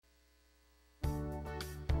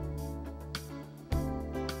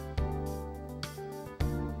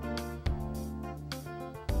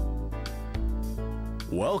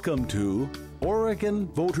Welcome to Oregon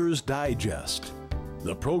Voters Digest,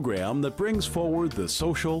 the program that brings forward the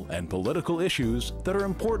social and political issues that are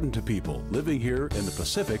important to people living here in the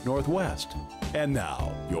Pacific Northwest. And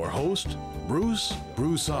now, your host, Bruce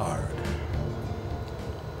Broussard.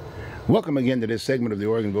 Welcome again to this segment of the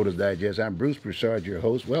Oregon Voters Digest. I'm Bruce Broussard, your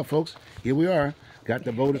host. Well, folks, here we are. Got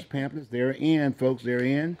the voters pamphlets. They're in, folks. They're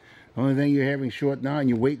in. Only thing you're having short now and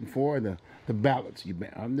you're waiting for the ballots.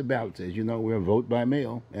 On the ballots, as you know, we're a vote by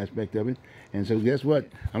mail aspect of it. And so guess what?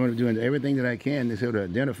 I'm going to do everything that I can to sort of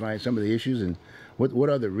identify some of the issues and what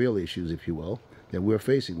are the real issues, if you will, that we're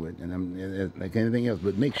facing with. And I'm like anything else.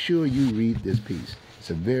 But make sure you read this piece. It's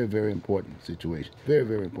a very, very important situation. Very,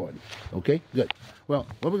 very important. Okay? Good. Well,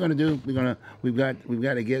 what we're going to do, we've got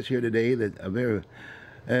a guest here today, that a very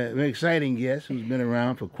exciting guest who's been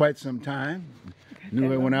around for quite some time. Knew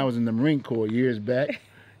her when I was in the Marine Corps years back,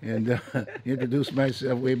 and introduced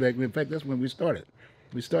myself way back. In fact, that's when we started.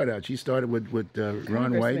 We started out. She started with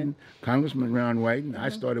Ron Wyden, Congressman Ron Wyden. I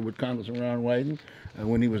started with Congressman Ron Wyden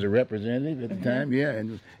when he was a representative at the time. Yeah,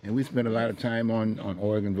 and we spent a lot of time on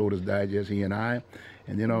Oregon Voters Digest, he and I.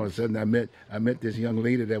 And then all of a sudden, I met this young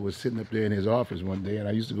lady that was sitting up there in his office one day, and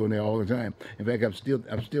I used to go in there all the time. In fact,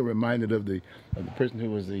 I'm still reminded of the person who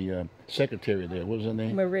was the secretary there. What was her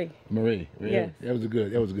name? Marie. Yes. That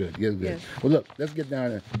was good. Yes. Well, look, let's get down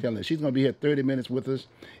to telling her. She's going to be here 30 minutes with us,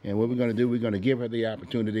 and what we're going to do, we're going to give her the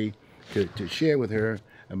opportunity to share with her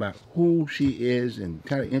about who she is and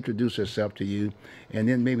kind of introduce herself to you, and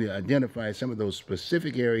then maybe identify some of those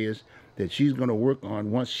specific areas that she's going to work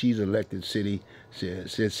on once she's elected city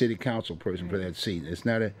council person for that seat. It's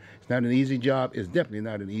not an easy job. It's definitely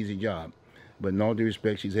not an easy job. But in all due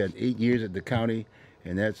respect, she's had 8 years at the county,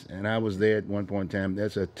 and I was there at one point in time.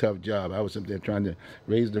 That's a tough job. I was up there trying to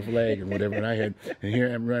raise the flag and whatever, and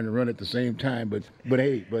here I'm run at the same time. But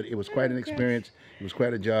it was quite an experience. It was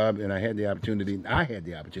quite a job, and I had the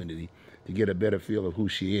opportunity to get a better feel of who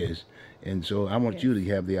she is. And so I want you to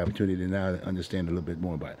have the opportunity to now understand a little bit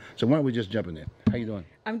more about it. So why don't we just jump in there? How you doing?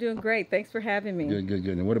 I'm doing great. Thanks for having me. Good.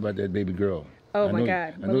 And what about that baby girl? Oh, my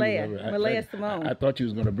God. Malaya Simone. I thought you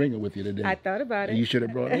was going to bring her with you today. I thought about it. You should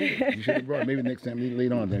have brought her over. You should have brought her. Maybe next time,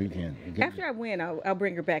 later on, then you can. Okay? After I win, I'll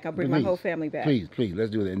bring her back. I'll bring my whole family back. Please,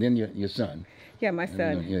 let's do that. And then your son. Yeah, my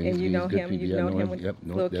son. And you know him. You've known him when he was a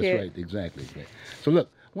little kid. That's right. Exactly. So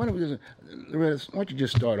look, Loretta, why don't you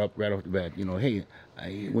just start up right off the bat? You know, hey,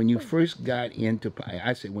 when you first got into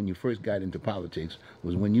politics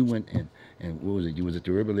was when you went and what was it? You was at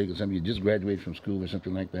the River League or something? You just graduated from school or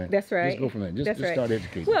something like that? That's right. Just go from there. Just start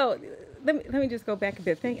educating. Well, let me just go back a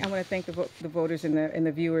bit. I want to thank the voters and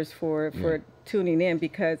the viewers for tuning in,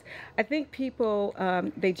 because I think people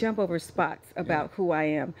they jump over spots about who I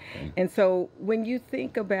am. And so when you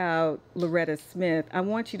think about Loretta Smith, I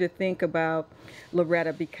want you to think about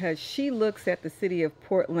Loretta because she looks at the city of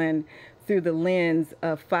Portland through the lens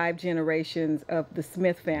of 5 generations of the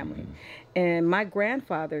Smith family. And my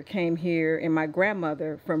grandfather came here and my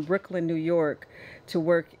grandmother from Brooklyn, New York, to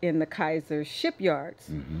work in the Kaiser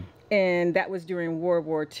shipyards. And that was during World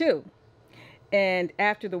War II. And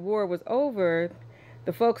after the war was over,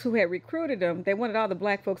 the folks who had recruited them, they wanted all the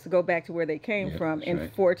black folks to go back to where they came from.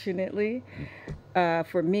 And fortunately,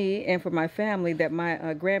 for me and for my family, that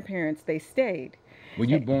my grandparents, they stayed. Were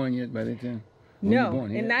you born yet by that time? No,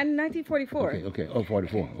 in 1944. Okay. Oh,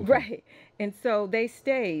 44. Okay. Right. And so they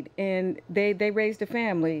stayed, and they raised a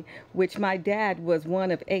family, which my dad was one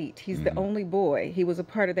of 8. He's the only boy. He was a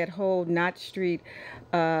part of that whole Knott Street,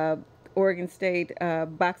 Oregon State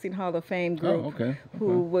Boxing Hall of Fame group,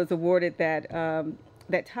 who was awarded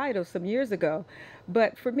that title some years ago.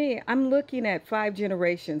 But for me, I'm looking at 5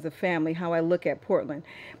 generations of family, how I look at Portland.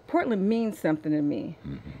 Portland means something to me.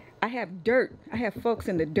 I have dirt. I have folks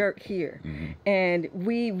in the dirt here. And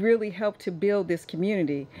we really help to build this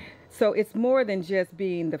community. So it's more than just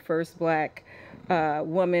being the first black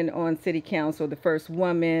woman on city council, the first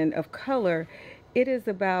woman of color. It is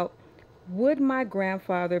about, would my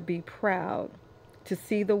grandfather be proud to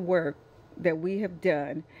see the work that we have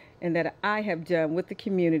done and that I have done with the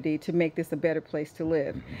community to make this a better place to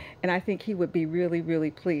live? And I think he would be really,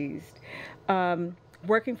 really pleased.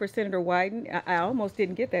 Working for Senator Wyden, I almost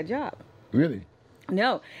didn't get that job. Really?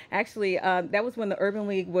 No, actually, that was when the Urban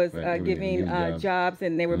League was giving jobs,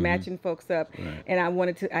 and they were matching folks up. And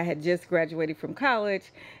I had just graduated from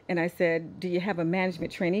college, and I said, do you have a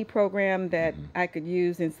management trainee program that I could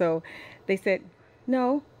use? And so they said,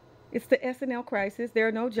 no, it's the S&L crisis. There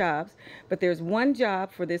are no jobs, but there's one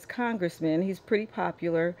job for this congressman. He's pretty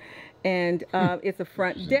popular, and it's a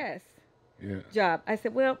front desk. job. I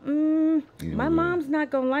said, well, my mom's not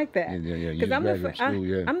going to like that. Because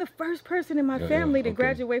I'm the first person in my family to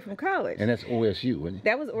graduate from college. And that's OSU, wasn't it?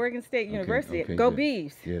 That was Oregon State University. Okay, Go good.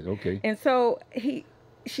 Bees. Yes, okay. And so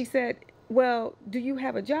she said, well, do you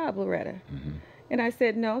have a job, Loretta? And I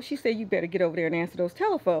said, no. She said, you better get over there and answer those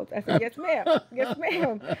telephones. I said, yes, ma'am. Yes,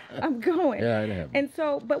 ma'am. I'm going. Yeah, it happened. And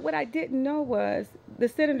so, but what I didn't know was the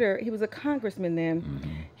senator, he was a congressman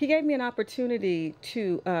then, he gave me an opportunity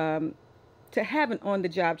to have an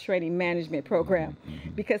on-the-job training management program.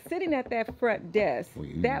 Because sitting at that front desk,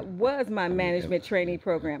 that was my management training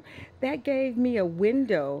program. That gave me a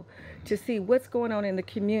window to see what's going on in the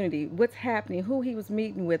community, what's happening, who he was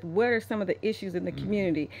meeting with, what are some of the issues in the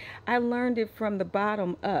community. I learned it from the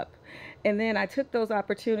bottom up. And then I took those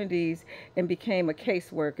opportunities and became a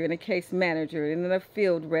caseworker and a case manager and then a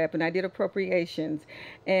field rep, and I did appropriations.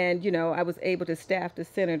 And, you know, I was able to staff the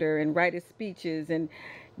senator and write his speeches and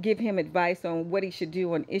give him advice on what he should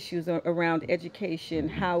do on issues around education,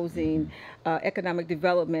 housing, economic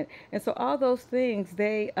development. And so all those things,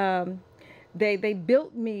 they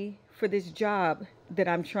built me for this job that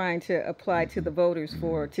I'm trying to apply to the voters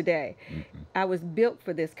for today. I was built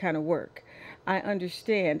for this kind of work. I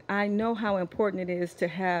understand. I know how important it is to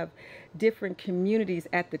have different communities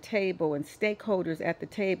at the table and stakeholders at the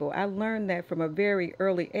table. I learned that from a very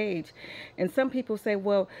early age. And some people say,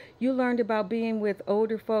 well, you learned about being with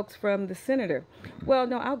older folks from the senator. Well,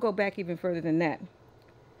 no, I'll go back even further than that.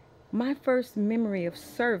 My first memory of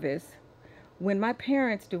service, when my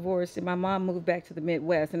parents divorced and my mom moved back to the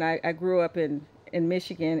Midwest, and I grew up in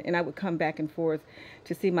Michigan, and I would come back and forth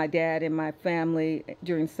to see my dad and my family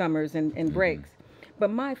during summers and breaks.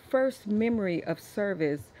 But my first memory of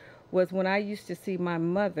service was when I used to see my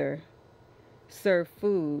mother serve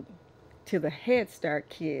food to the Head Start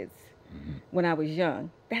kids when I was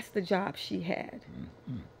young. That's the job she had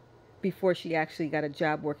before she actually got a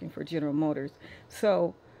job working for General Motors.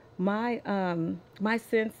 So my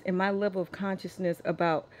sense and my level of consciousness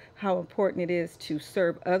about how important it is to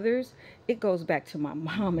serve others, it goes back to my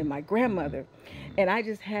mom and my grandmother. And I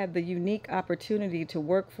just had the unique opportunity to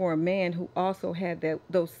work for a man who also had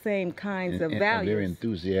those same kinds of values. A very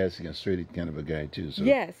enthusiastic and straight kind of a guy too. So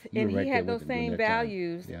yes, and he had those same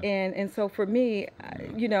values. And so for me,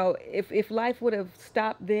 you know, if life would have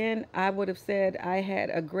stopped then, I would have said I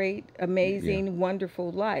had a great, amazing,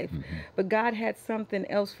 wonderful life. But God had something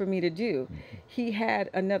else for me to do. He had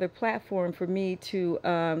another platform for me to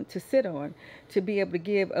sit on, to be able to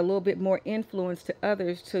give a little bit more influence to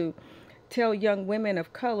others, to tell young women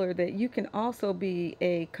of color that you can also be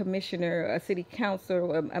a commissioner, a city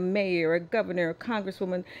councilor, a mayor, a governor, a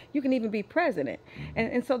congresswoman. You can even be president.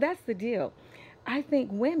 And so that's the deal. I think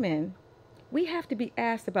women, we have to be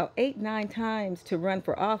asked about 8, 9 times to run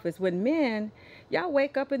for office. When men, y'all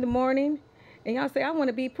wake up in the morning and y'all say, I want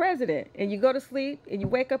to be president. And you go to sleep and you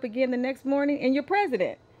wake up again the next morning and you're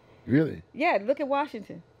president. Really? Yeah, look at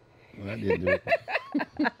Washington. Well, I didn't do it.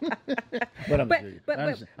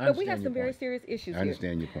 But we have some very serious issues here. I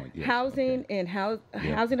understand your point. Yes. Housing and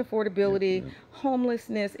housing affordability,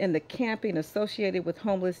 homelessness, and the camping associated with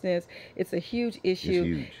homelessness. It's a huge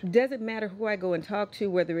issue. It's huge. Doesn't matter who I go and talk to,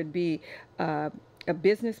 whether it be a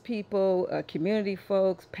business people, community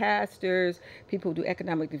folks, pastors, people who do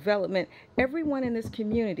economic development. Everyone in this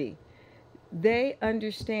community, they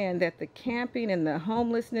understand that the camping and the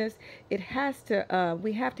homelessness, we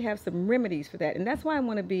have to have some remedies for that. And that's why I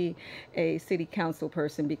want to be a city council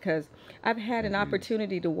person, because I've had an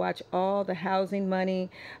opportunity to watch all the housing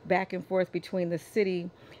money back and forth between the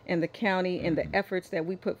city and the county and the efforts that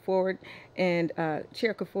we put forward. And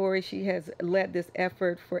Chair Kafori, she has led this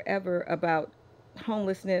effort forever about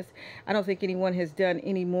homelessness. I don't think anyone has done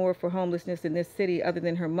any more for homelessness in this city other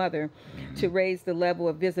than her mother to raise the level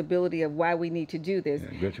of visibility of why we need to do this.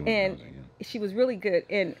 And she was really good.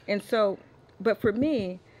 And so, but for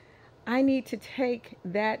me, I need to take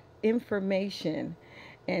that information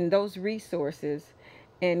and those resources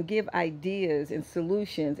and give ideas and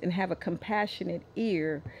solutions and have a compassionate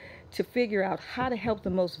ear to figure out how to help the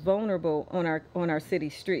most vulnerable on our city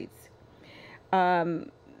streets.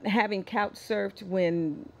 Having couch surfed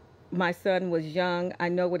when my son was young, I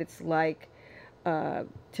know what it's like to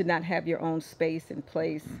not have your own space and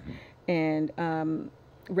place and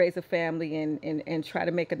raise a family and try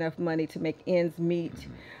to make enough money to make ends meet.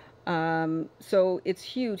 So it's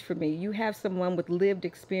huge for me. You have someone with lived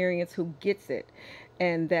experience who gets it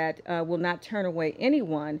and that will not turn away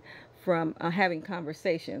anyone from having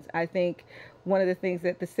conversations. I think one of the things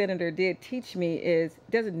that the senator did teach me is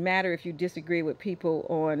it doesn't matter if you disagree with people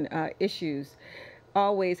on issues.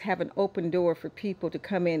 always have an open door for people to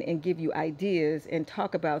come in and give you ideas and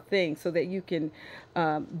talk about things so that you can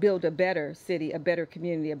build a better city, a better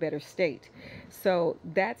community, a better state. So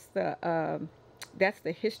that's the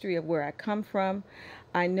history of where I come from.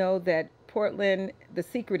 I know that Portland, the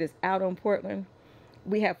secret is out on Portland.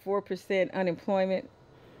 We have 4% unemployment.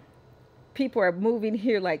 People are moving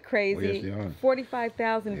here like crazy. Oh, yes, they are.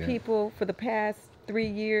 45,000 Yeah. people for the past 3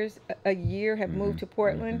 years, a year have moved to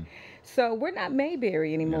Portland. So we're not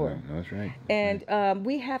Mayberry anymore. No, that's right. And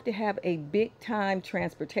we have to have a big time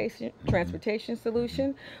transportation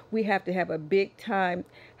solution. We have to have a big time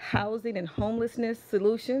housing and homelessness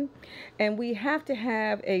solution. And we have to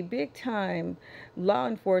have a big time law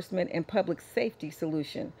enforcement and public safety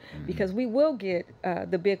solution, because we will get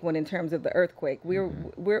the big one in terms of the earthquake.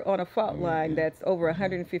 We're on a fault line that's over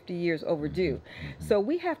 150 years overdue. So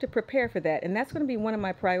we have to prepare for that. And that's going to be one of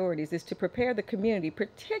my priorities, is to prepare the community,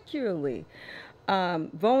 particularly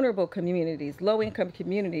vulnerable communities, low-income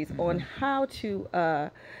communities, on how to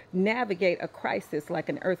navigate a crisis like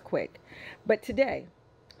an earthquake. But today,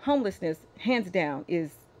 homelessness, hands down,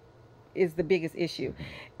 is the biggest issue.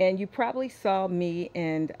 And you probably saw me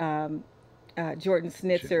and Jordan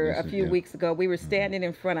Snitzer a few weeks ago. We were standing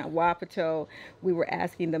in front of Wapato. We were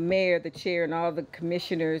asking the mayor, the chair, and all the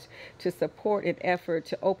commissioners to support an effort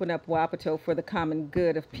to open up Wapato for the common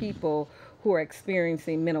good of people who are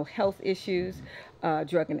experiencing mental health issues,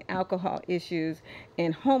 drug and alcohol issues,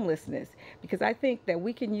 and homelessness. Because I think that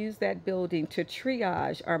we can use that building to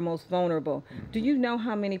triage our most vulnerable. Do you know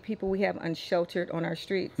how many people we have unsheltered on our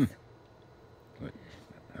streets?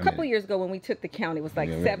 A couple of years ago when we took the count, it was like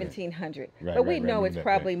 1,700. But we know it's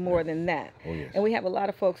probably more than that. Oh, yes. And we have a lot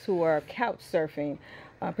of folks who are couch surfing,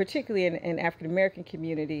 particularly in African-American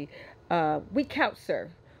community. We couch surf.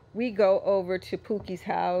 We go over to Pookie's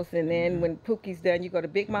house, and then when Pookie's done, you go to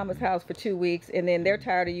Big Mama's house for 2 weeks, and then they're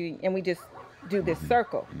tired of you, and we just do this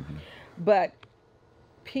circle. But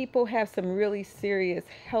people have some really serious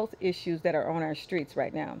health issues that are on our streets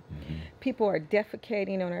right now. People are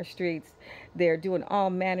defecating on our streets. They're doing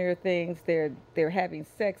all manner of things. They're having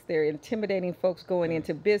sex. They're intimidating folks going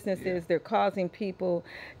into businesses. They're causing people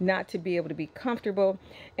not to be able to be comfortable.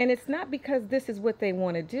 And it's not because this is what they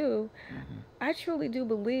want to do. I truly do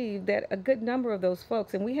believe that a good number of those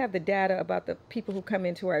folks, and we have the data about the people who come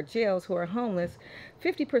into our jails who are homeless,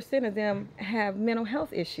 50% of them have mental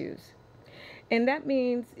health issues. And that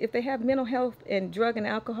means if they have mental health and drug and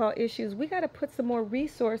alcohol issues, we got to put some more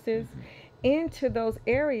resources into those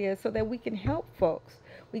areas so that we can help folks.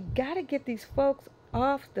 We got to get these folks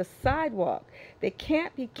off the sidewalk. They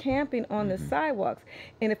can't be camping on the sidewalks.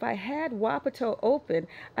 And if I had Wapato open,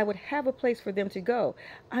 I would have a place for them to go.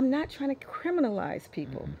 I'm not trying to criminalize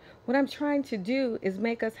people. What I'm trying to do is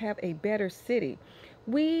make us have a better city.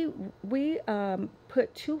 We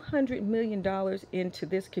put $200 million into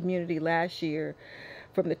this community last year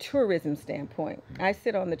from the tourism standpoint. I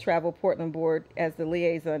sit on the Travel Portland Board as the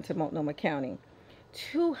liaison to Multnomah County.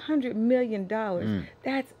 $200 million.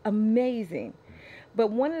 That's amazing. But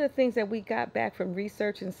one of the things that we got back from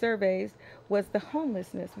research and surveys was the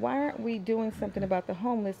homelessness. Why aren't we doing something about the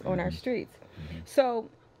homeless on our streets? So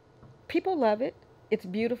people love it. It's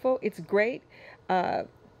beautiful. It's great.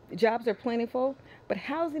 Jobs are plentiful, but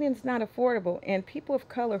housing is not affordable. And people of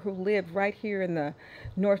color who live right here in the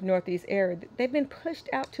northeast area, they've been pushed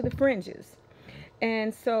out to the fringes.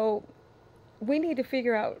 And so we need to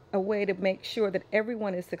figure out a way to make sure that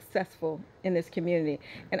everyone is successful in this community.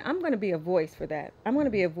 And I'm going to be a voice for that. I'm going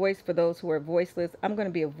to be a voice for those who are voiceless. I'm going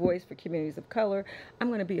to be a voice for communities of color. I'm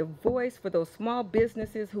going to be a voice for those small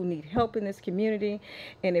businesses who need help in this community.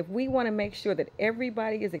 And if we want to make sure that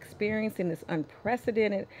everybody is experiencing this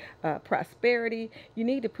unprecedented prosperity, you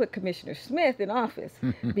need to put Commissioner Smith in office,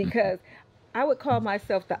 because I would call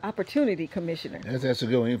myself the opportunity commissioner. That's a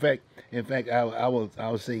good one. In fact, I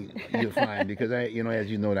will say you're fine, because as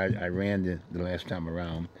you know, I ran the last time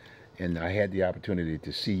around, and I had the opportunity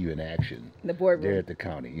to see you in action. The boardroom. There at the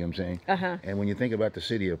county. You know what I'm saying? And when you think about the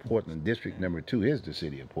city of Portland, District Number 2 is the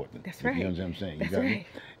city of Portland. That's right. You know what I'm saying? That's you got right.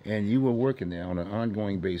 me? And you were working there on an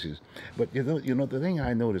ongoing basis. But the thing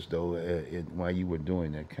I noticed though, while you were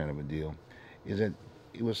doing that kind of a deal, is that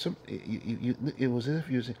it was it was as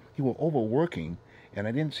if you were overworking, and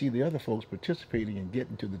I didn't see the other folks participating and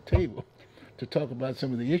getting to the table to talk about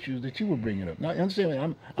some of the issues that you were bringing up. Now, understand,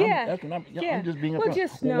 I'm just being well,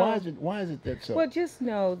 just know, why is it that so? Well, just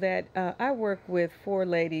know that I work with 4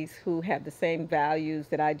 ladies who have the same values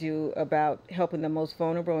that I do about helping the most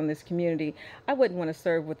vulnerable in this community. I wouldn't want to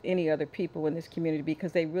serve with any other people in this community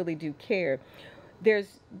because they really do care.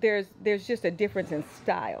 There's just a difference in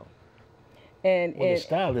style. And Well, the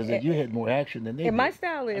style is that you had more action than they and my did.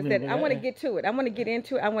 style is I mean, that I want to get to it. I want to get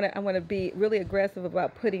into it. I want to be really aggressive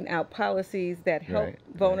about putting out policies that help Right,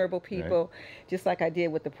 vulnerable right. people, just like I did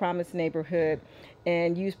with the Promised Neighborhood.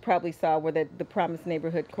 And you probably saw where the Promised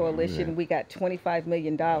Neighborhood Coalition, that. we got $25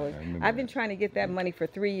 million. remember I've been that. trying to get that money for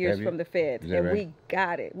 3 years Have you? from the feds, Is that and right? we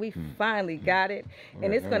got it. We finally got it, and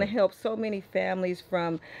right, it's all going to right. help so many families,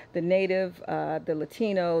 from the Native, the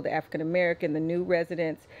Latino, the African American, the new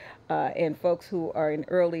residents, and folks who are in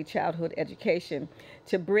early childhood education,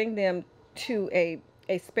 to bring them to a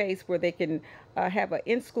space where they can have an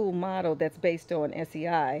in-school model that's based on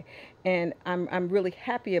SEI. And I'm really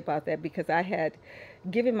happy about that, because I had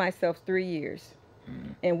given myself 3 years.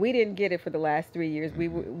 And we didn't get it for the last 3 years.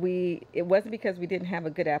 It wasn't because we didn't have a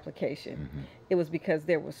good application. It was because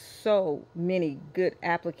there were so many good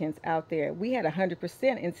applicants out there. We had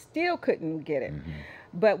 100% and still couldn't get it.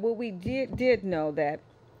 But what we did know, that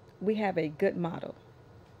we have a good model,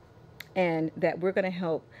 and that we're going to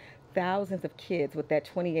help thousands of kids with that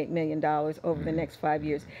 $28 million over the next 5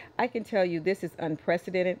 years. I can tell you this is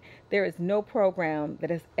unprecedented. There is no program that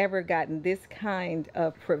has ever gotten this kind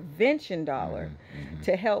of prevention dollar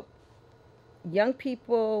to help young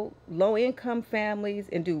people, low-income families,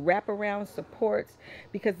 and do wraparound supports,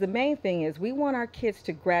 because the main thing is we want our kids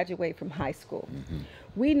to graduate from high school.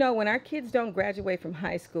 We know when our kids don't graduate from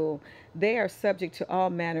high school, they are subject to all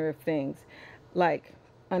manner of things, like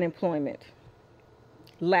unemployment,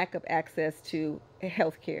 lack of access to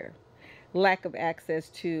health care, lack of access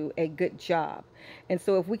to a good job. And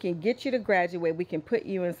so if we can get you to graduate, we can put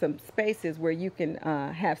you in some spaces where you can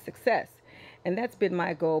have success. And that's been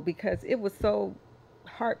my goal, because it was so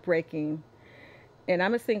heartbreaking. And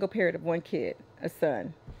I'm a single parent of one kid, a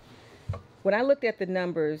son. When I looked at the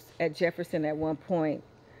numbers at Jefferson at one point,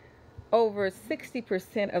 over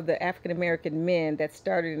 60% of the African American men that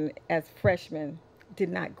started as freshmen did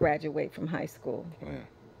not graduate from high school.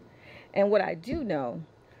 And what I do know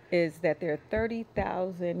is that there are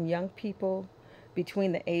 30,000 young people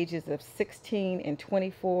between the ages of 16 and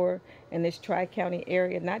 24 in this Tri-County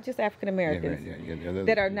area, not just African Americans,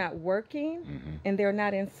 that are not working and they're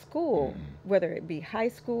not in school, whether it be high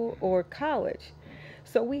school or college.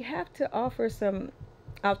 So we have to offer some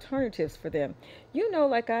alternatives for them. You know,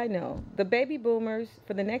 like I know, the baby boomers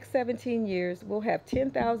for the next 17 years will have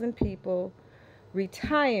 10,000 people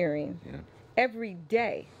retiring every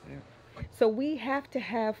day. So we have to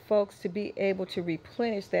have folks to be able to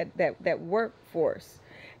replenish that workforce.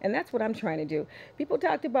 And that's what I'm trying to do. People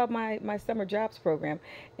talked about my summer jobs program,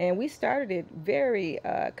 and we started it very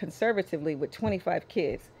conservatively with 25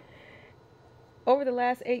 kids. Over the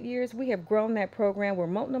last 8 years, we have grown that program where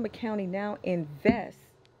Multnomah County now invests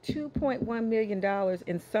 $2.1 million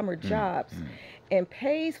in summer jobs and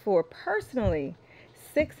pays for personally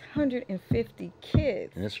 650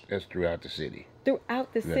 kids. And that's throughout the city.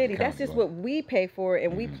 Throughout the city. That's just what we pay for,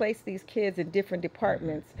 and we place these kids in different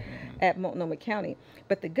departments at Multnomah County.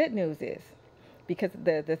 But the good news is, because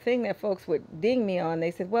the thing that folks would ding me on, they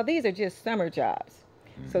said, well, these are just summer jobs.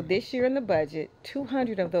 So this year in the budget,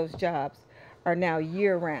 200 of those jobs are now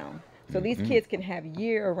year-round. So these kids can have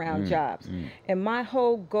year-round jobs. And my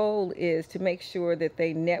whole goal is to make sure that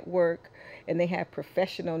they network, and they have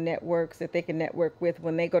professional networks that they can network with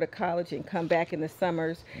when they go to college and come back in the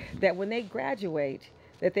summers, that when they graduate,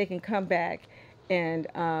 that they can come back and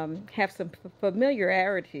have some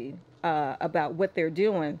familiarity about what they're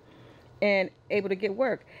doing and able to get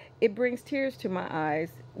work. It brings tears to my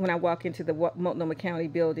eyes when I walk into the Multnomah County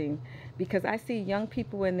building, because I see young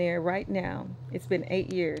people in there right now. It's been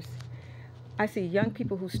 8 years. I see young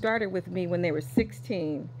people who started with me when they were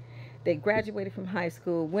 16. They graduated from high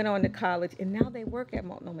school, went on to college, and now they work at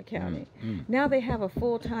Multnomah County. Now they have a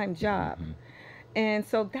full-time job. And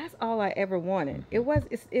so that's all I ever wanted.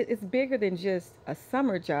 It's bigger than just a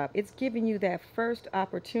summer job. It's giving you that first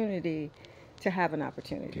opportunity to have an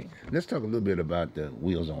opportunity. Let's talk a little bit about the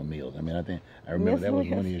Wheels on Meals. I mean, I remember that was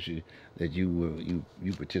one of the issues that you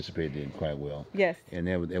participated in quite well. Yes. And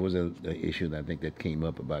there was an issue that I think that came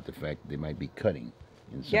up about the fact that they might be cutting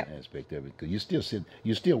in some aspect of it, because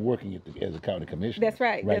you're still working as a county commissioner. That's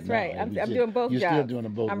right. That's now. right. I'm doing both jobs. You're still doing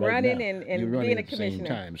them both. I'm right running now. and you're running being a at the same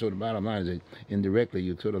commissioner. time. So the bottom line is that indirectly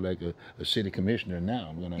you're sort of like a city commissioner now.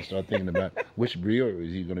 I'm going to start thinking about which bureau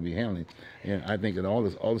is he going to be handling. And I think that all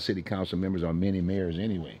the city council members are mini mayors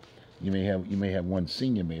anyway. You may have one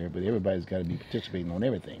senior mayor, but everybody's got to be participating on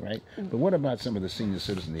everything, right? But what about some of the senior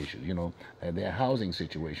citizen issues? You know, their housing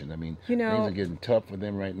situations. I mean, things are getting tough for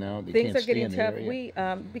them right now. They things can't are getting stay tough. in the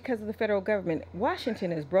area. We because of the federal government,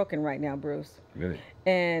 Washington is broken right now, Bruce. Really?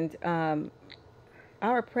 And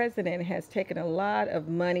our president has taken a lot of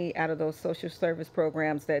money out of those social service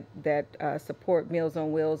programs that support Meals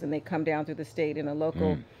on Wheels, and they come down through the state and the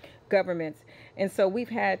local governments. And so we've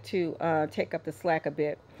had to take up the slack a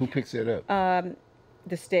bit. Who picks it up?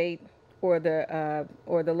 The state or the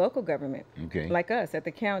local government, Okay. like us at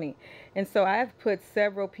the county. And so I've put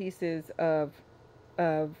several pieces of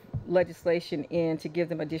legislation in to give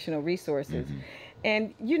them additional resources.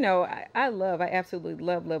 And you know, I absolutely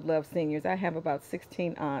love seniors. I have about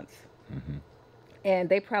 16 aunts. And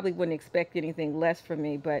they probably wouldn't expect anything less from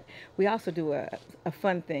me, but we also do a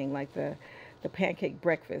fun thing like the pancake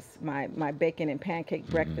breakfast, my bacon and pancake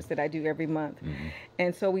breakfast that I do every month.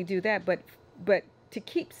 And so we do that, but to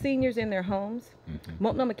keep seniors in their homes,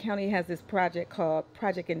 Multnomah County has this project called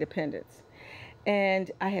Project Independence. And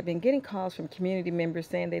I have been getting calls from community members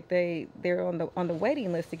saying that they're on the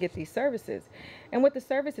waiting list to get these services. And what the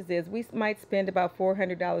services is, we might spend about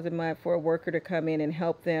 $400 a month for a worker to come in and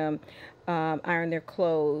help them iron their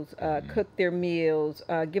clothes, cook their meals,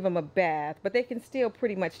 give them a bath, but they can still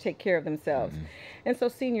pretty much take care of themselves. And so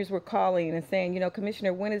seniors were calling and saying, you know,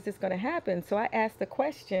 Commissioner, when is this going to happen? So I asked the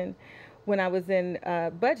question when I was in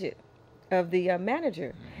budget of the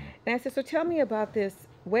manager. And I said, so tell me about this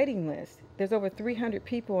waiting list. There's over 300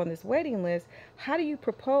 people on this waiting list. How do you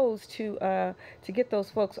propose to get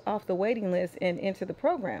those folks off the waiting list and into the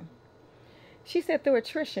program? She said, through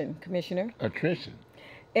attrition, Commissioner. Attrition.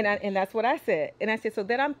 And that's what I said. And I said, so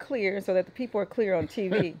that I'm clear, so that the people are clear on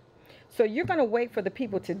TV. So you're going to wait for the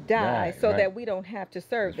people to die so that we don't have to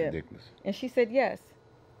serve them. Ridiculous. And she said, yes.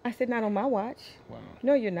 I said, not on my watch. Wow.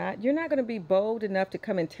 No, you're not. You're not going to be bold enough to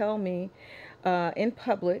come and tell me in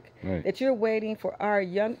public that you're waiting for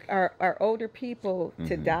our older people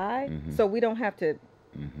to die so we don't have to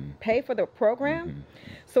pay for the program.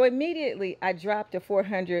 So immediately I dropped a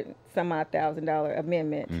 $400 some odd $1,000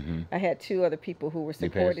 amendment. I had two other people who were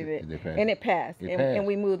supporting it, and it passed. And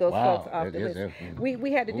we moved those folks off the list.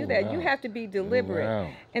 We had to do that. You have to be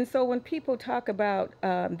deliberate. And so when people talk about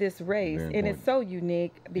this race, and it's so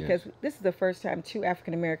unique because this is the first time two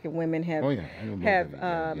African American women have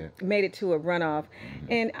made it to a runoff,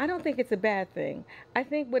 and I don't think it's a bad thing. I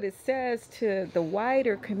think what it says to the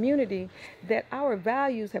wider community that our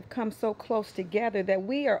values have come so close together that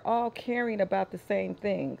we are all caring about the same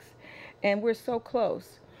things. And we're so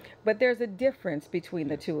close. But there's a difference between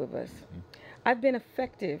the two of us. I've been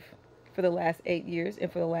effective for the last 8 years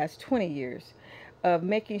and for the last 20 years of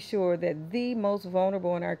making sure that the most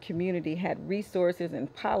vulnerable in our community had resources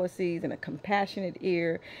and policies and a compassionate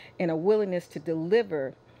ear and a willingness to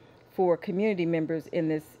deliver for community members in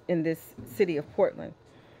this city of Portland.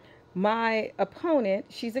 My opponent,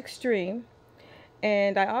 she's extreme,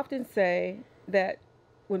 and I often say that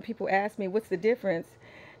when people ask me what's the difference,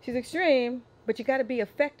 she's extreme, but you got to be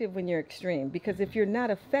effective when you're extreme, because if you're not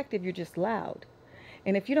effective, you're just loud.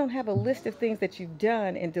 And if you don't have a list of things that you've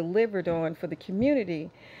done and delivered on for the community,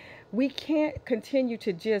 we can't continue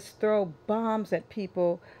to just throw bombs at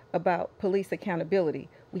people about police accountability.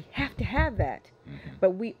 We have to have that.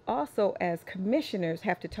 But we also, as commissioners,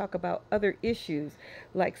 have to talk about other issues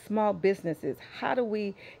like small businesses. How do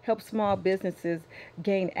we help small businesses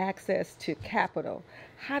gain access to capital?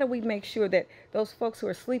 How do we make sure that those folks who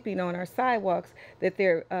are sleeping on our sidewalks, that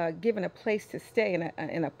they're given a place to stay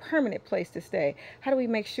and a permanent place to stay? How do we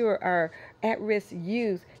make sure our at-risk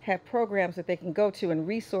youth have programs that they can go to and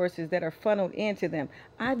resources that are funneled into them?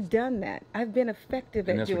 I've done that. I've been effective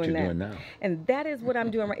at doing that. And that's what you're doing now. And that is what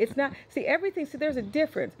I'm doing right. It's not, see, everything, see, there's a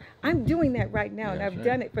difference. I'm doing that right now, and I've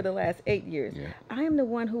done it for the last 8 years. I am the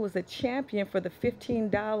one who was a champion for the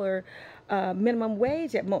 $15 minimum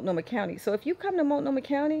wage at Multnomah County. So if you come to Multnomah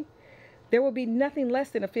County, there will be nothing less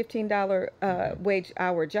than a $15 wage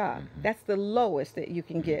hour job. That's the lowest that you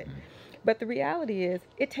can get. But the reality is,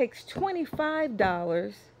 it takes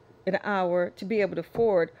 $25 an hour to be able to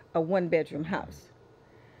afford a one-bedroom house.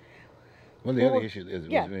 One of the other issues is,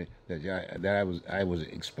 that I was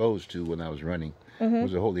exposed to when I was running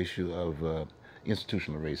was the whole issue of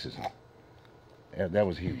institutional racism. That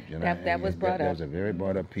was huge. That was brought up. That was a very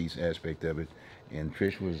brought up piece aspect of it, and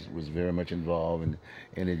Trish was very much involved,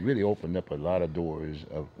 and it really opened up a lot of doors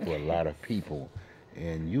for a lot of people.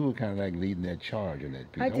 And you were kind of like leading that charge in that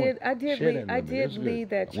piece. I did lead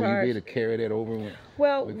that charge. Were you able to carry that over?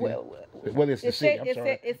 It's the city. I'm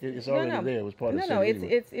sorry. It's already there. It was part of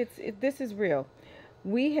the city. This is real.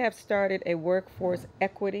 We have started a workforce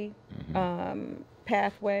equity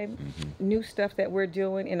pathway, new stuff that we're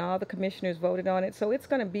doing, and all the commissioners voted on it. So it's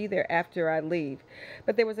going to be there after I leave.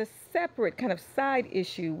 But there was a separate kind of side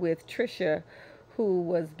issue with Tricia, who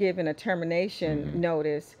was given a termination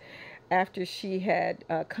notice. after she had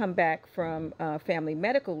come back from family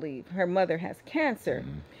medical leave. Her mother has cancer.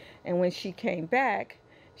 And when she came back,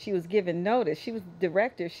 she was given notice. She was the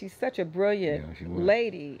director. She's such a brilliant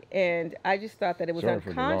lady. And I just thought that it was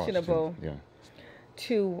unconscionable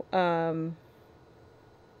to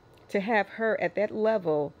have her at that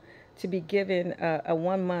level to be given a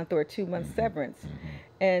 1 month or 2 month severance.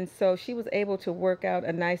 And so she was able to work out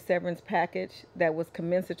a nice severance package that was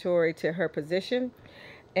commensurate to her position.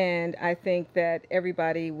 And I think that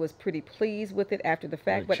everybody was pretty pleased with it after the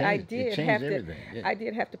fact. But I did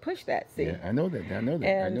have to push that. See, yeah, I know that.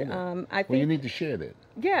 And I think, well, you need to share that.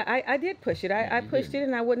 Yeah, I did push it. I pushed it,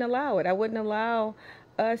 and I wouldn't allow it. I wouldn't allow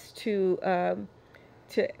us to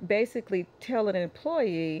basically tell an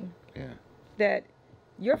employee that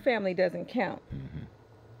your family doesn't count.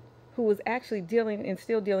 Who was actually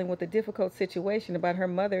still dealing with a difficult situation about her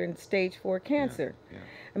mother in stage 4 cancer.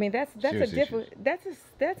 I mean, that's a deal. That's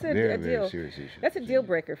a deal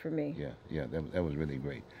breaker for me. Yeah, that was really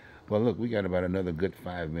great. Well, look, we got about another good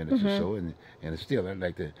 5 minutes or so, and still, I'd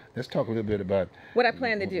like to let's talk a little bit about what I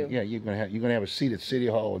plan to do. Yeah, you're gonna have a seat at City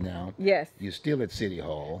Hall now. Yes. You're still at City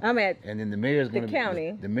Hall. I'm at. And then the mayor's the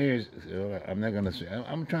county. The mayor's. I'm not gonna say.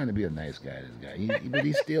 I'm trying to be a nice guy. This guy, but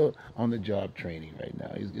he's still on the job training right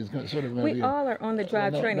now. He's sort of. We all are on the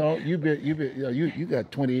job training. No, you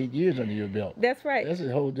got 28 years under your belt. That's right. That's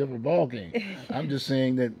a whole different ballgame. I'm just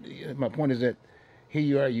saying that my point is that. Here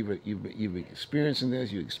you are, you've experiencing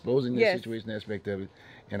this, you're exposing the situation aspect of it,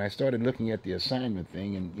 and I started looking at the assignment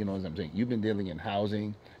thing, and you know, as I'm saying, you've been dealing in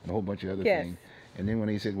housing and a whole bunch of other things, and then when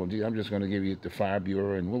he said, well, gee, I'm just going to give you the Fire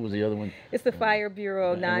Bureau, and what was the other one? It's the Fire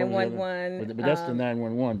Bureau, 911. But that's the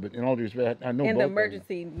 911, but in all due respect, I know and both the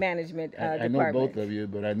Emergency Management Department. I know both of you,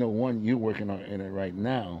 but I know one you're working on in it right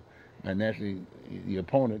now, and actually the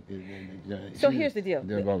opponent. So here's the deal.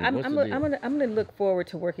 I'm gonna look forward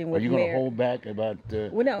to working with. Are you going to hold back about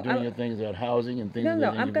doing your things about housing and things? No,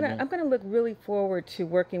 I'm gonna look really forward to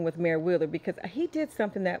working with Mayor Wheeler because he did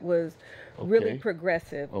something that was really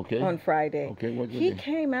progressive on Friday. He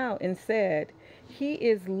came out and said he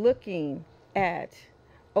is looking at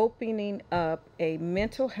opening up a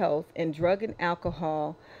mental health and drug and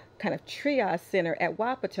alcohol kind of triage center at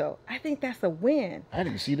Wapato. I think that's a win. I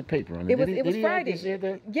didn't see the paper on it. It was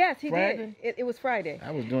Friday. Yes, he did. It was Friday.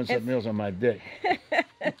 I was doing something else on my deck.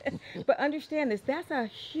 But understand this. That's a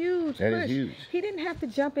huge push. That is huge. He didn't have to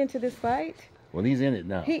jump into this fight. Well, he's in it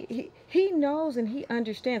now. He knows and he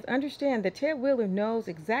understands. Understand that Ted Wheeler knows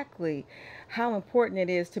exactly how important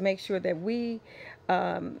it is to make sure that we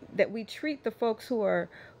treat the folks who are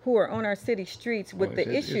on our city streets with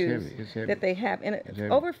the issues that they have. And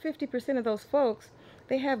over 50% of those folks,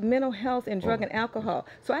 they have mental health and drug and alcohol.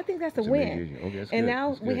 So I think that's a win. And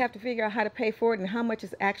now we have to figure out how to pay for it and how much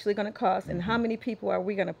it's actually going to cost and how many people are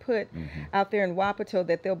we going to put out there in Wapato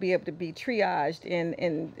that they'll be able to be triaged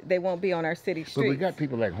and they won't be on our city streets. But we got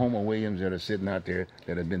people like Homer Williams that are sitting out there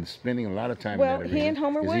that have been spending a lot of time in that arena. He and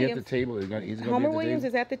Homer Williams. Is he at the table? He's Homer Williams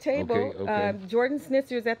is at the table. Jordan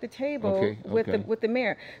Snitzer is at the table with the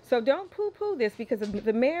mayor. So don't poo-poo this because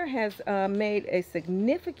the mayor has made a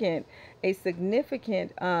significant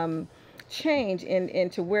change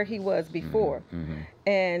into where he was before,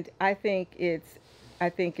 and I think it's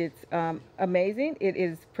amazing. It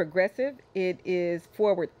is progressive. It is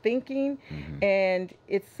forward thinking, and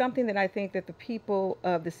it's something that I think that the people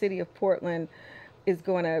of the city of Portland is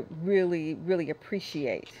going to really, really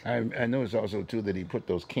appreciate. I noticed also too that he put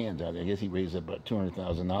those cans out. I guess he raised about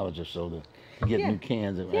 $200,000 or so to get new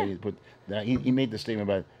cans. He made the statement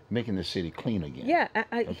about making the city clean again. Yeah,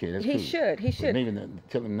 okay, that's he cool. should. He should. But maybe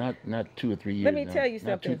tell him not 2 or 3 years. Let me tell you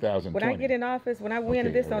something. 2020. When I get in office, when I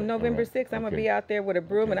win this on November 6th, I'm gonna be out there with a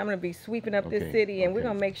broom and I'm gonna be sweeping up this city, and we're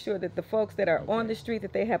gonna make sure that the folks that are on the street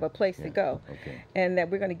that they have a place to go, and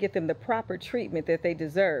that we're gonna get them the proper treatment that they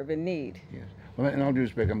deserve and need. Yes. Well, in all due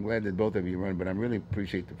respect, I'm glad that both of you run, but I really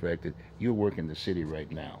appreciate the fact that you're working the city right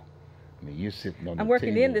now. I mean, you're sitting on the I'm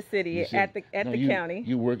working table. in the city at the county.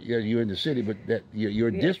 You work. Yeah, you're in the city, but that your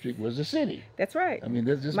district was the city. That's right. I mean,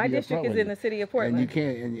 that's just my district is in the city of Portland. And you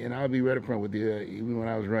can't. And I'll be right up front with you. Even when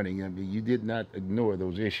I was running, I mean, you did not ignore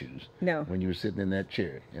those issues. No. When you were sitting in that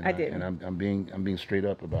chair. And I didn't. And I'm being straight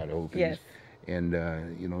up about the whole piece. Yes. And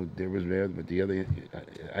you know, there was there, but the other,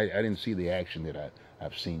 I didn't see the action that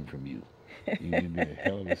I've seen from you. You'd be a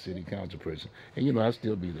hell of a city council person, and you know I'll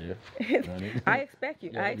still be there. I expect you.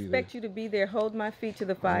 I expect you to be there, hold my feet to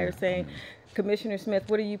the fire, saying, Commissioner Smith,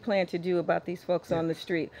 what do you plan to do about these folks on the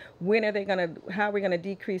street? When are they going to? How are we going to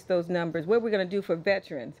decrease those numbers? What are we going to do for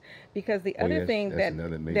veterans? Because the other thing that's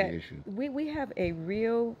another major issue. We have a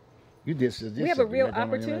real You did. We have a real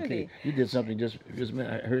opportunity. You did something just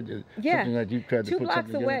I heard something that you tried to put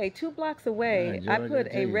something together. 2 blocks away, I put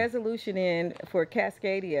a resolution in for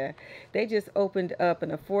Cascadia. They just opened up an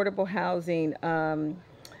affordable housing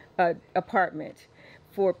apartment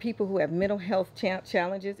for people who have mental health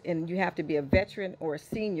challenges, and you have to be a veteran or a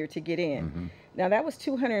senior to get in. Mm-hmm. Now that was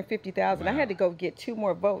 $250,000. Wow. I had to go get 2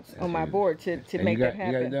 more votes on my board to make that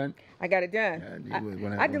happen. You got it done? I got it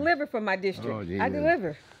done. I deliver from my district. Oh, I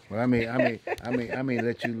deliver. Well, I may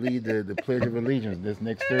let you lead the Pledge of Allegiance this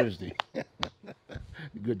next Thursday.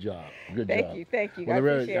 Good job. Good job. Thank you. Well, I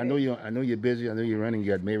appreciate I know you're busy. I know you're running.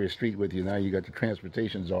 You got Mary Street with you now. You got the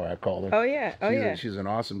transportation czar, I call her. Oh yeah. She's an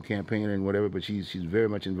awesome campaigner and whatever, but she's very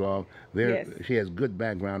much involved. She has good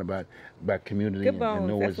background about community and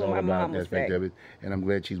know what it's all about, that aspect of it. And I'm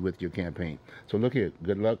glad she's with your campaign. So look here.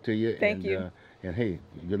 Good luck to you. Thank you. And hey,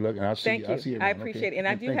 good luck. And I'll see you. Thank you. I appreciate it. And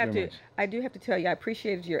I do have to tell you, I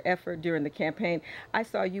appreciated your effort during the campaign. I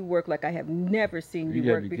saw you work like I have never seen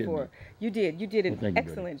you work before. You did an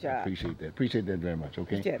excellent job. I appreciate that. Appreciate that very much.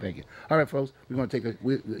 Okay. Thank you. All right, folks. We're gonna take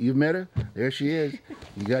you've met her. There she is.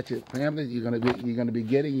 You got your family. You're gonna be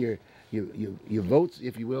getting your votes,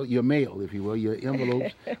 if you will, your mail, if you will, your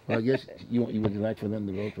envelopes. Well, I guess would you like for them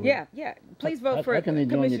to vote for it? Yeah. Please vote for. How can they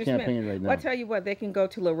join your campaign right now? Well, I'll tell you what. They can go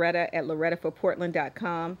to Loretta at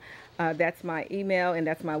lorettaforportland.com. That's my email and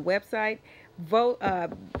that's my website. Vote.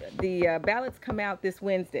 The ballots come out this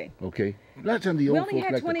Wednesday. Okay. That's on the old folks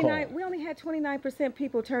like to call. We only had 29%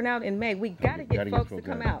 people turn out in May. We got to get folks to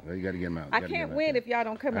come out. You got to get them out. I can't win if y'all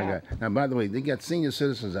don't come out. Now, by the way, they got senior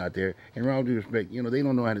citizens out there, and with all due respect, they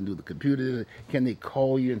don't know how to do the computer. Can they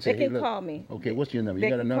call you and say, they can call me. Okay, what's your number? You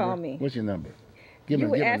got a number? Call me. What's your number? You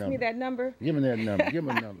would ask me that number? Give me that number. Give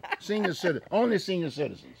me a number. Senior citizen. Only senior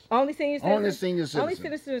citizens. Only senior citizens? Only senior citizens. Only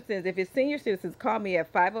senior citizens. If it's senior citizens, call me at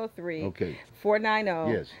 503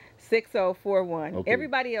 490 yes. 6041. Okay.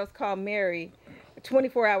 Everybody else call Mary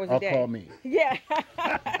 24 hours a day. Call me. Yeah.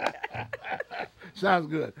 Sounds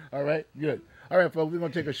good. All right. Good. All right, folks. We're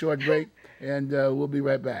going to take a short break, and we'll be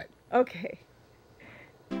right back. Okay.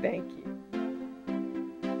 Thank you.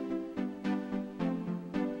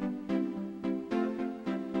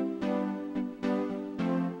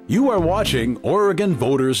 You are watching Oregon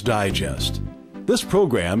Voters Digest. This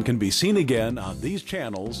program can be seen again on these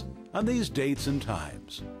channels on these dates and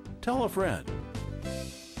times. Tell a friend.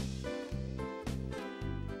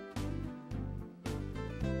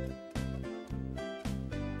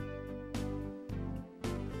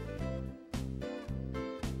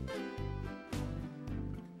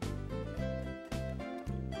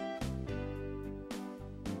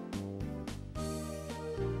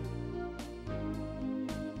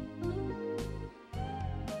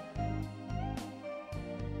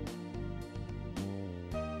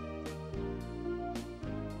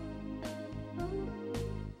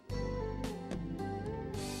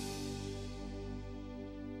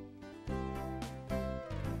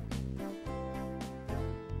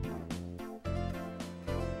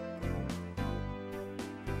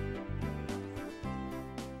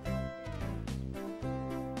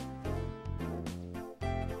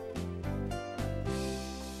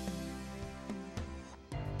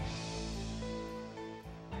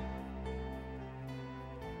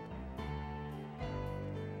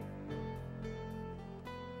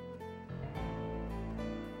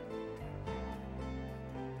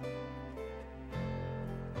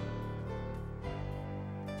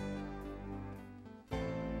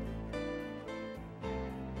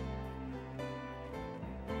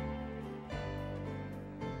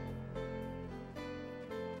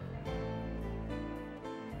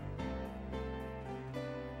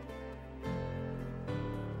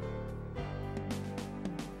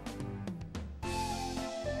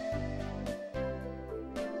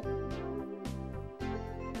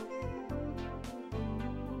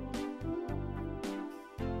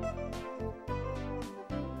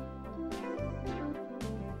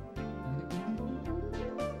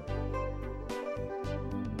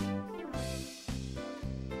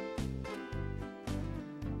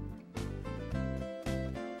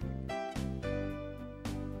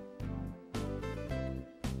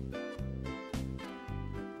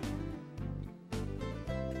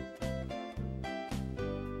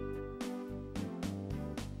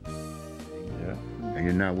 And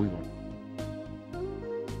you're not weaving.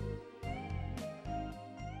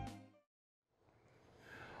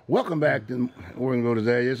 Welcome back to Oregon Voters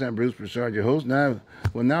Digest. I'm Bruce Broussard, your host. Now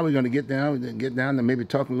we're going to get down to maybe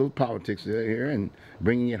talking a little politics here and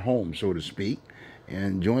bringing it home, so to speak.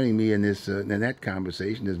 And joining me in this in that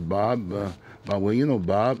conversation is Bob Well, you know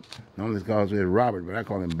Bob. Normally calls me Robert, but I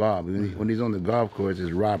call him Bob. When he's on the golf course,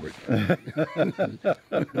 it's Robert. When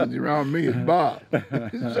he's around me, it's Bob.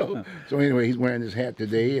 So anyway, he's wearing his hat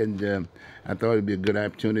today, and I thought it'd be a good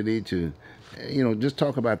opportunity to, just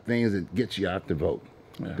talk about things that gets you out to vote,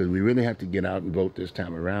 because we really have to get out and vote this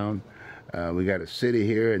time around. We got a city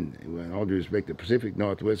here, and with all due respect, the Pacific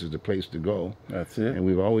Northwest is the place to go. That's it. And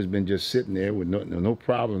we've always been just sitting there with no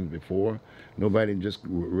problems before. Nobody just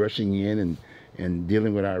rushing in and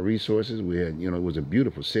dealing with our resources. We had, it was a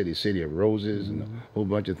beautiful city of roses and a whole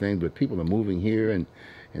bunch of things. But people are moving here, and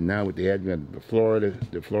now with the advent of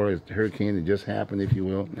the Florida hurricane that just happened, if you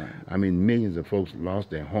will. Right. I mean, millions of folks lost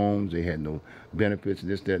their homes. They had no benefits,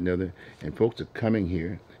 this, that, and the other. And folks are coming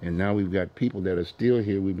here. And now we've got people that are still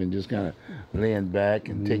here. We've been just kind of laying back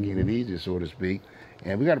and taking it easy, so to speak.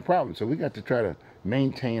 And we got a problem. So we got to try to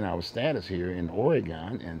maintain our status here in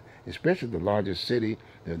Oregon, and especially the largest city,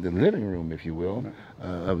 the living room, if you will,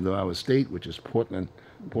 of our state, which is Portland,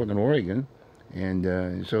 Oregon.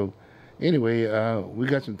 And so anyway, we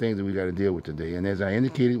got some things that we got to deal with today. And as I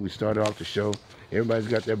indicated, we started off the show. Everybody's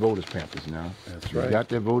got their voters pamphlets now. That's right. They got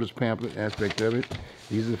their voters pamphlet aspect of it.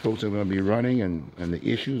 These are the folks that are going to be running and the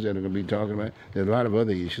issues that are going to be talking about. There's a lot of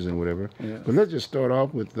other issues and whatever. Yeah. But let's just start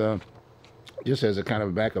off with, just as a kind of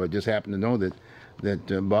a backup, I just happen to know that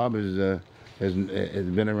Bob has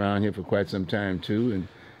been around here for quite some time too,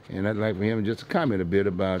 and I'd like for him just to comment a bit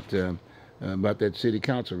about that city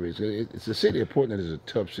council race. It's the city of Portland is a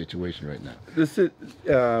tough situation right now.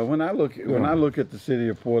 When I look at the city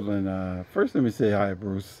of Portland, first let me say hi,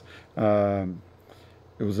 Bruce.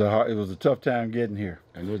 It was a tough time getting here.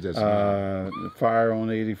 I know that's the fire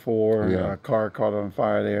on 84, a car caught on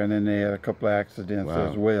fire there, and then they had a couple of accidents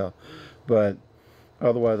as well. But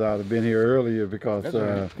otherwise, I'd have been here earlier because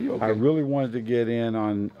right. Okay. I really wanted to get in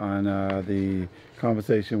on the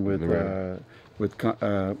conversation with well,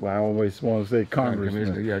 I always want to say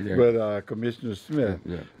Congressman, but Commissioner Smith.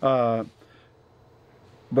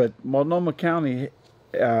 But Multnomah County,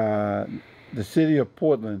 the city of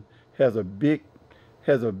Portland has a big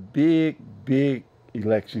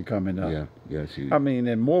election coming up. I mean,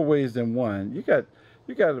 in more ways than one. You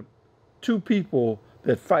got two people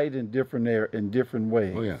that fight in different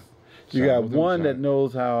ways. Oh yeah. You got one that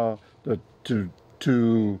knows how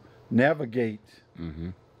to navigate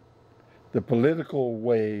the political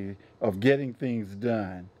way of getting things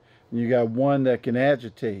done. And you got one that can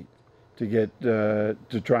agitate to get to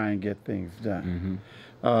try and get things done.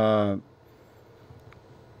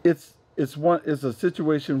 It's a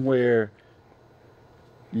situation where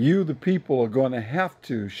you, the people, are going to have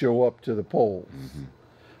to show up to the polls,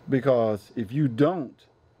 because if you don't,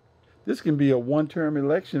 this can be a one-term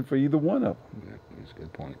election for either one of them. Yeah, that's a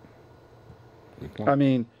good point. I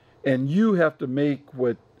mean, and you have to make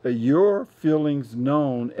your feelings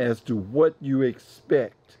known as to what you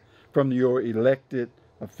expect from your elected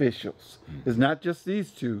officials. It's not just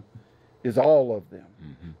these two; it's all of them,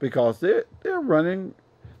 because they're running.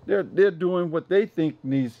 They're doing what they think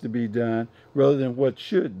needs to be done rather than what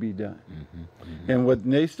should be done. And when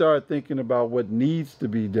they start thinking about what needs to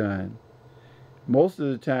be done, most of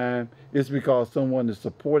the time it's because someone is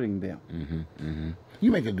supporting them.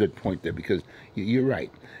 You make a good point there, because you're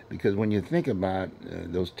right. Because when you think about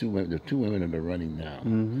the two women that are running now,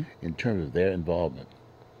 in terms of their involvement,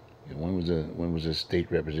 one was a state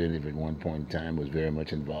representative at one point in time, was very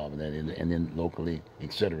much involved in that, and then locally,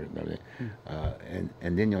 etc.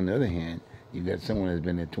 And then on the other hand, you've got someone that's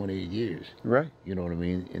been there 28 years. Right. You know what I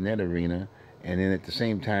mean, in that arena, and then at the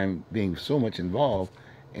same time being so much involved.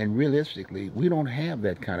 And realistically, we don't have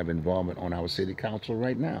that kind of involvement on our city council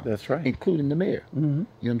right now. That's right. Including the mayor. You know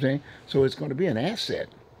what I'm saying? So it's going to be an asset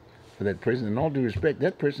for that person. And all due respect,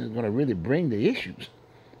 that person is going to really bring the issues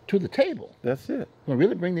to the table. That's it. Going to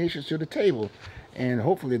really bring the issues to the table. And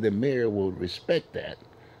hopefully the mayor will respect that.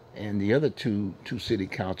 And the other two city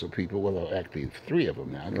council people, well, actually three of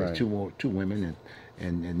them now, because two women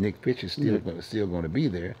and Nick Fitch is still going to be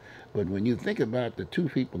there. But when you think about the two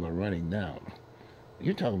people that are running now,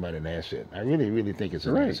 you're talking about an asset. I really, really think it's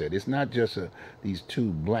an asset. It's not just these two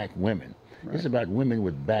black women. It's about women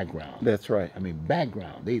with background. That's right. I mean,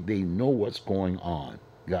 background. They know what's going on.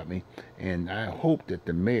 Got me? And I hope that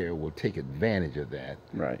the mayor will take advantage of that.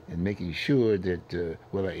 Right. And making sure that,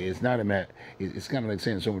 well, it's not a matter, it's kind of like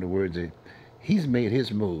saying some of the words that he's made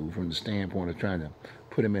his move from the standpoint of trying to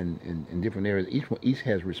put him in different areas. Each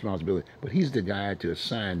has responsibility, but he's the guy to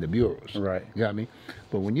assign the bureaus. Right. Got me?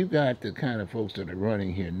 But when you got the kind of folks that are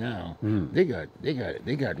running here now, they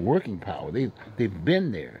got working power. They've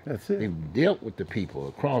been there. That's it. They've dealt with the people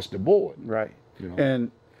across the board. Right. You know?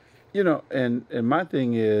 And and my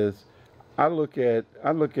thing is, I look at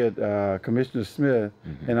Commissioner Smith,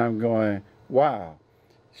 and I'm going, wow,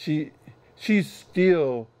 she's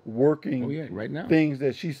still working right now. things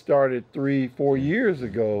that she started 3-4 years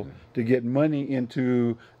ago to get money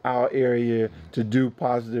into our area to do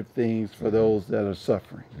positive things for those that are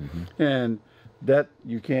suffering, and that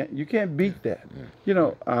you can't beat that. You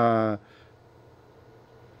know,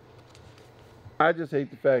 I just hate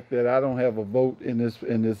the fact that I don't have a vote in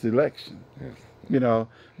this election. You know,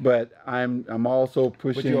 but I'm also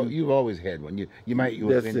pushing. But you've always had one.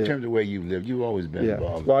 In terms of where you live, you've always been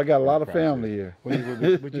involved. Well, I got a lot of family here.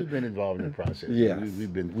 But you've been involved in the process. Yes.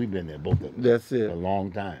 We've been there, both of us. That's it. For a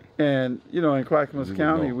long time. And you know, in Clackamas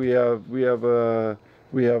County, we have a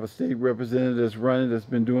state representative that's running, that's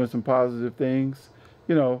been doing some positive things.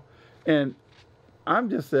 You know, and I'm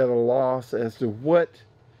just at a loss as to what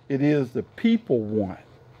it is the people want.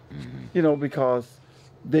 You know, because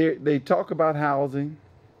they talk about housing,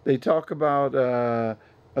 they talk about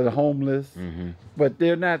the homeless, but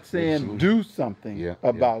they're not saying do something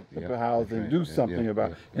about the housing, do something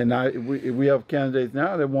about. And we have candidates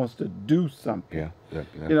now that wants to do something.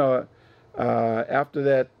 You know, after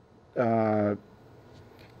that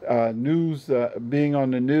news, being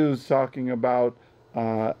on the news talking about,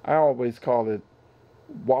 I always call it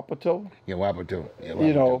Wapato. Wapato.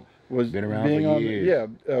 You know, was been around being for on years.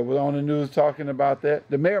 was on the news talking about that.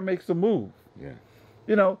 The mayor makes a move.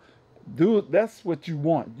 You know, that's what you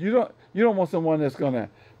want. You don't want someone that's gonna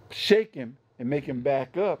shake him and make him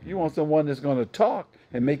back up. You want someone that's gonna talk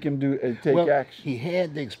and make him take action. He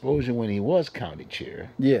had the exposure when he was county chair.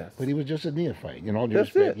 Yes. But he was just a neophyte. In all due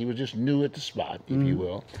respect, he was just new at the spot, if you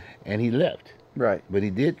will, and he left. Right. But he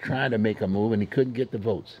did try to make a move, and he couldn't get the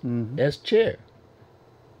votes. As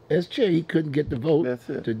chair, he couldn't get the vote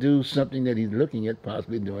to do something that he's looking at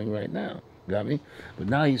possibly doing right now. Got me? But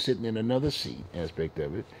now he's sitting in another seat aspect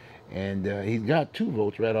of it, and he's got 2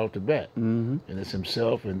 votes right off the bat. And it's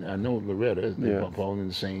himself, and I know Loretta is falling in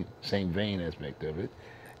the same vein aspect of it,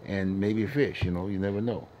 and maybe Fish. You know, you never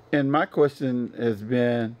know. And my question has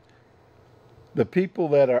been, the people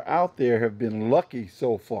that are out there have been lucky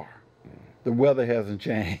so far. The weather hasn't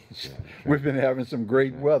changed. We've been having some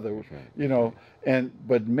great weather, you know.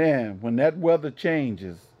 But man, when that weather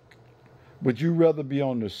changes, would you rather be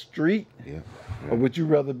on the street or would you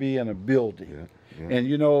rather be in a building? And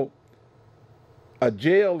you know, a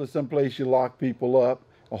jail is someplace you lock people up,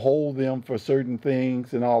 or hold them for certain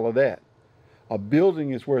things and all of that. A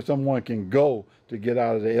building is where someone can go to get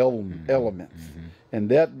out of the elements. And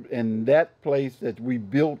that place that we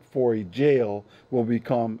built for a jail will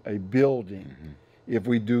become a building if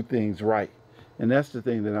we do things right. And that's the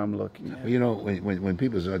thing that I'm looking at. Well, you know, when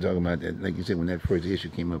people start talking about that, like you said, when that first issue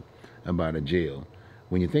came up about a jail,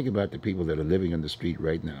 when you think about the people that are living on the street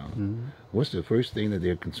right now, what's the first thing that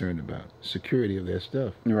they're concerned about? Security of their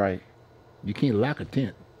stuff. Right. You can't lock a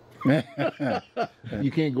tent.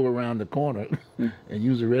 You can't go around the corner and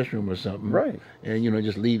use a restroom or something. Right. And, you know,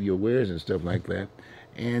 just leave your wares and stuff like that.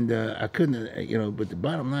 And I couldn't, you know, but the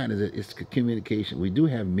bottom line is that it's communication. We do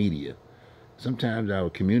have media. Sometimes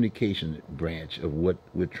our communication branch of what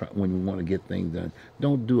we're when we want to get things done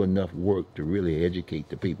don't do enough work to really educate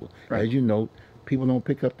the people. Right. As you know, people don't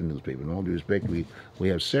pick up the newspaper. In all due respect, we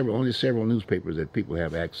have only several newspapers that people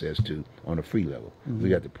have access to on a free level. We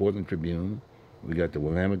got the Portland Tribune, we got the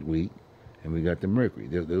Willamette Week, and we got the Mercury.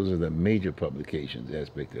 Those are the major publications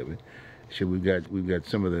aspect of it. So we've got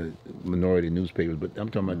some of the minority newspapers, but I'm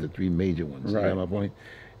talking about the 3 major ones. Right. You got my point?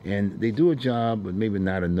 And they do a job, but maybe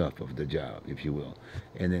not enough of the job, if you will.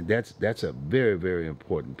 And then that's a very, very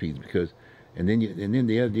important piece, because, and then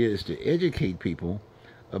the idea is to educate people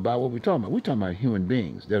about what we're talking about. We're talking about human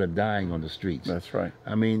beings that are dying on the streets. That's right.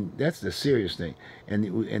 I mean, that's the serious thing. And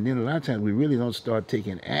then a lot of times we really don't start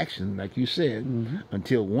taking action, like you said,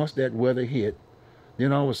 until once that weather hit.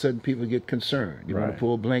 Then all of a sudden people get concerned. They want to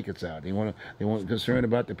pull blankets out. They want concerned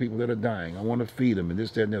about the people that are dying. I want to feed them and this,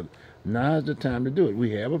 that, and the other. Now's the time to do it. We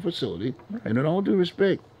have a facility, and in all due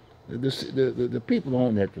respect, the people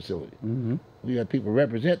own that facility. We got people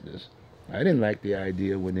representing us. I didn't like the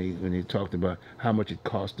idea when they talked about how much it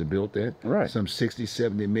cost to build that. Right. Some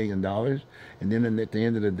 $60-70 million, and then at the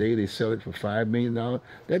end of the day they sell it for $5 million.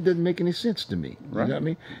 That doesn't make any sense to me. You got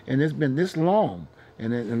me? And it's been this long,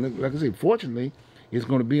 and like I say, fortunately, it's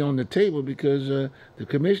going to be on the table because the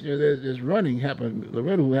commissioner that's running,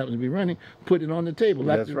 Loretta, who happens to be running, put it on the table.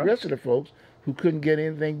 Like the rest of the folks who couldn't get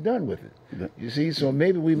anything done with it. You see, so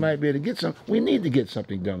maybe we might be able to get some. We need to get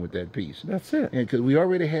something done with that piece. That's it. And because we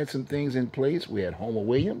already had some things in place. We had Homer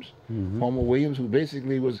Williams. Homer Williams, who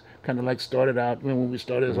basically was kind of like started out when we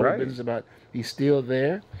started this whole business about he's still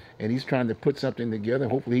there and he's trying to put something together.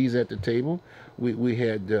 Hopefully he's at the table. We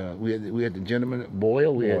had the gentleman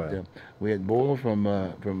Boyle. We had Boyle from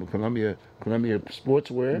Columbia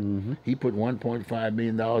Sportswear. He put $1.5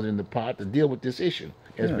 million in the pot to deal with this issue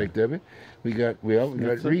aspect of it. We got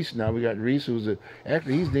Reese now. We got Reese, who's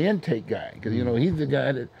actually he's the intake guy, because you know he's the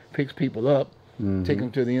guy that picks people up, take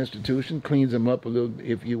them to the institution, cleans them up a little,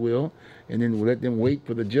 if you will, and then we let them wait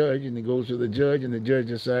for the judge, and it goes to the judge, and the judge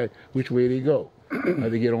decides which way they go. Or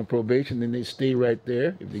they get on probation, then they stay right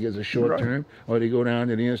there if they get a short term, or they go down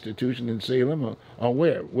to the institution in Salem or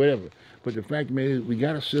wherever. But the fact is, we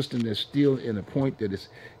got a system that's still in a point that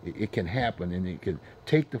it can happen, and it can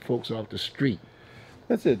take the folks off the street.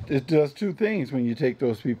 That's it. It does two things when you take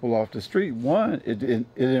those people off the street. One, it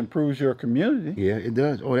improves your community. Yeah, it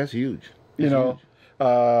does. Oh, that's huge. You know,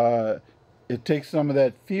 it takes some of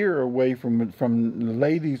that fear away from the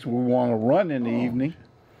ladies who want to run in the evening.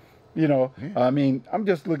 You know, I mean, I'm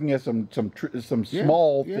just looking at some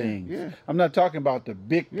small things. Yeah. I'm not talking about the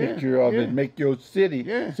big picture of it. Make your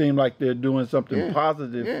city seem like they're doing something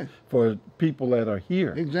positive for people that are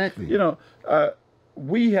here. Exactly. You know,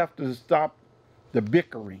 we have to stop the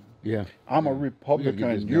bickering. Yeah. I'm a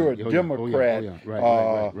Republican. You're a Democrat.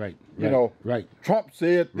 Right. You know, Trump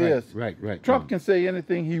said this. Right. Trump can say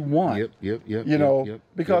anything he wants. Yep. You know,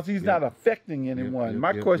 because he's not affecting anyone.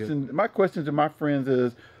 My question to my friends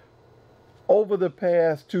is, over the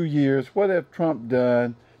past 2 years, what have Trump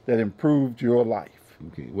done that improved your life?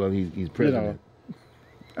 Okay. Well, he's president.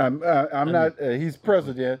 You know, he's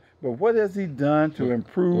president, but what has he done to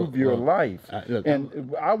improve your life?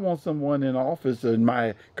 I want someone in office in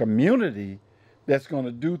my community that's going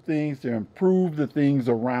to do things to improve the things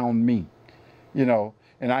around me. You know,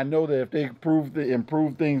 and I know that if they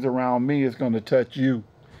improve things around me, it's going to touch you.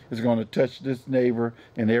 It's going to touch this neighbor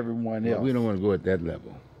and everyone else. We don't want to go at that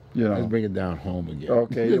level. You know, let's bring it down home again.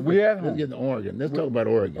 Okay, let's get to Oregon. Let's talk about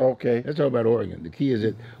Oregon. Okay, let's talk about Oregon. The key is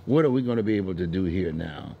that what are we going to be able to do here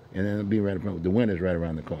now? And then it'll be right around. The winter's right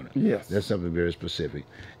around the corner. Yes, that's something very specific.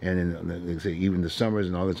 And then, like I say, even the summers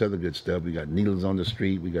and all this other good stuff. We got needles on the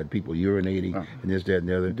street. We got people urinating and this, that, and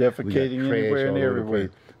the other. Defecating anywhere and everywhere.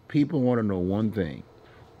 People want to know one thing: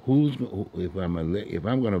 if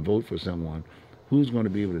I'm going to vote for someone, who's going to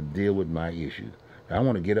be able to deal with my issue? I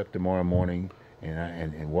want to get up tomorrow morning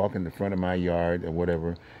and walk in the front of my yard or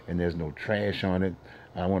whatever, and there's no trash on it.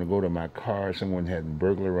 I want to go to my car, someone hadn't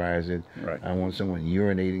burglarized it. I want someone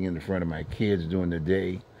urinating in the front of my kids during the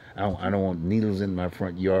day. I don't want needles in my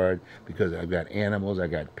front yard because I've got animals, I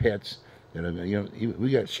got pets. You know, we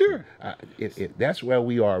got that's where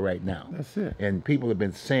we are right now. That's it. And people have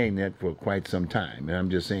been saying that for quite some time. And I'm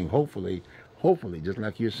just saying, hopefully, just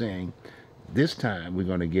like you're saying, this time we're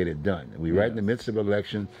going to get it done. We're right in the midst of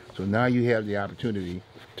election, so now you have the opportunity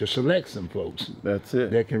to select some folks. That's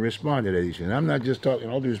it. That can respond to that issue. And I'm not just talking, in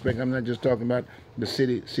all due respect, I'm not just talking about the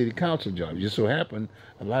city council job. It just so happened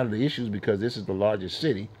a lot of the issues, because this is the largest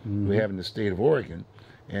city we have in the state of Oregon,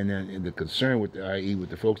 and then the concern with i.e. with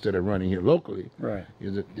the folks that are running here locally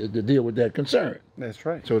is to deal with that concern. That's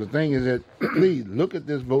right. So the thing is that please look at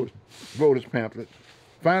this voters pamphlet,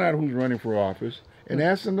 find out who's running for office, and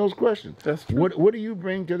ask them those questions. That's true. What do you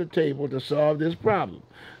bring to the table to solve this problem?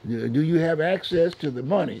 Do you have access to the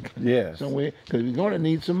money? Yes. Somewhere, because we're going to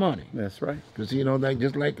need some money. That's right. Because you know,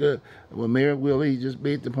 when Mayor Willie just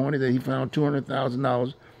made the point that he found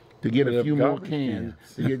 $200,000 to get a few more cans,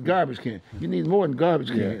 to get garbage cans. You need more than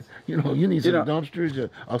garbage cans. You know, you need some dumpsters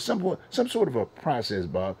or some sort of a process,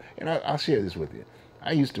 Bob. And I'll share this with you.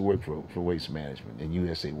 I used to work for Waste Management and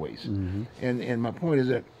USA Waste, and my point is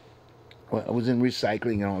that. Well, I was in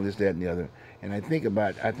recycling and all this, that, and the other. And I think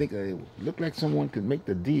it looked like someone could make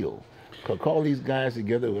the deal. Call these guys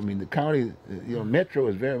together. I mean, the county, Metro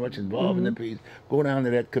is very much involved in the piece. Go down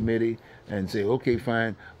to that committee and say, okay,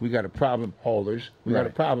 fine, we got a problem haulers.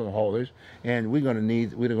 And we're gonna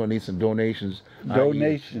need some donations.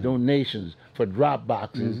 Donations for drop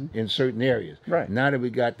boxes in certain areas. Right. Now that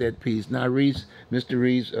we got that piece, now Mr.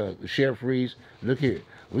 Reese, Sheriff Reese, look here,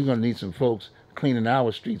 we're gonna need some folks cleaning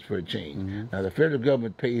our streets for a change. Now the federal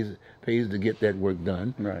government pays to get that work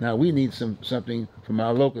done. Now we need something from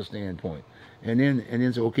our local standpoint. And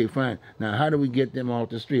then say, okay, fine. Now how do we get them off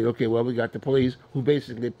the street? Okay, well, we got the police who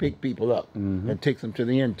basically pick people up and takes them to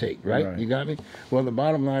the intake, right? You got me? Well, the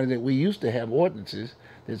bottom line is that we used to have ordinances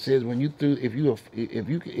that says when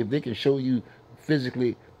if they can show you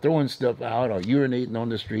physically throwing stuff out or urinating on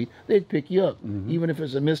the street, they'd pick you up, even if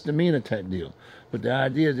it's a misdemeanor type deal. But the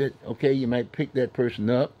idea is that, okay, you might pick that person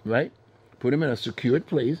up, right? Put them in a secured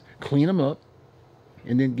place, clean them up,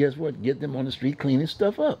 and then guess what? Get them on the street cleaning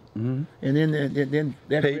stuff up. And then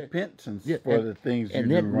that Pay pensions for the things and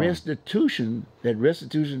you that do wrong. restitution,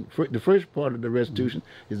 the first part of the restitution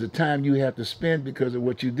is the time you have to spend because of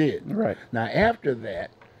what you did. Right. Now after that,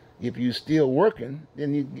 if you're still working,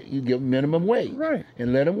 then you give them minimum wage. Right.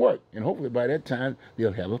 And let them work. And hopefully by that time,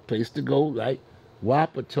 they'll have a place to go like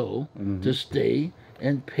Wapato to stay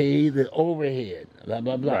and pay the overhead, blah,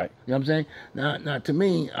 blah, blah. Right. You know what I'm saying? Now, to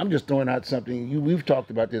me, I'm just throwing out something. We've talked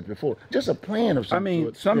about this before. Just a plan of some I mean,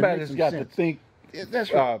 sort that somebody's makes some got to sense. think Yeah,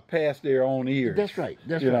 that's right. past their own ears. That's right.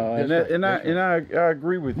 That's you right. know, That's right. and That's right. I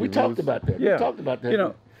agree with you. We talked Bruce. about that. Yeah. We talked about that. You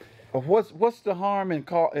know, what's the harm in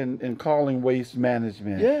calling waste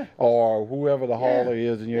management? Yeah. Or whoever the hauler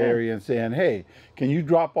is in your area and saying, hey, can you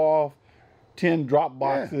drop off 10 drop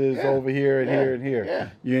boxes over here and here and here? Yeah.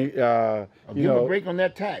 You Give them a break on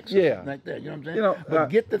that tax. Yeah. Something like that. You know what I'm saying? You know, but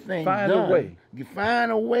get the thing find a done. way. You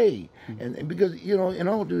find a way. And because, you know, in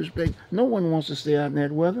all due respect, no one wants to stay out in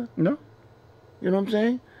that weather. No. You know what I'm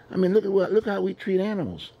saying? I mean, look how we treat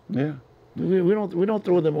animals. Yeah. We don't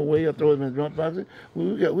throw them away or throw them in drop boxes.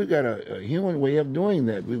 We got a human way of doing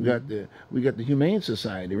that. We got the Humane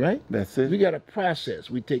Society, right? That's it. We got a process.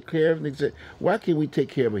 We take care of things. Why can't we take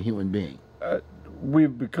care of a human being? We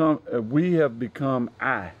have become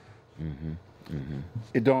I.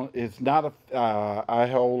 It's not I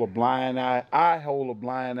hold a blind eye. I hold a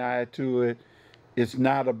blind eye to it. It's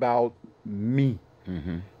not about me.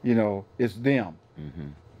 You know, it's them.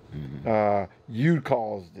 You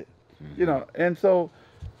caused it. You know, and so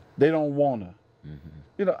they don't wanna.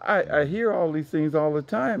 You know, I hear all these things all the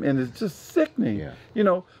time, and it's just sickening. Yeah. You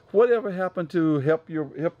know, whatever happened to help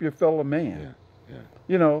your fellow man? Yeah.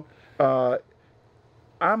 You know,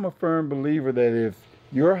 I'm a firm believer that if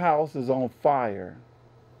your house is on fire,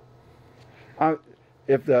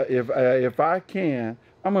 if I can,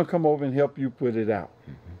 I'm gonna come over and help you put it out.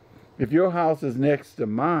 If your house is next to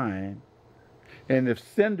mine, and if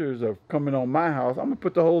cinders are coming on my house, I'm gonna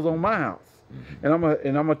put the hose on my house, and I'm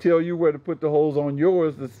gonna tell you where to put the hose on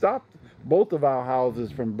yours to stop both of our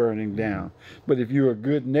houses from burning down. But if you're a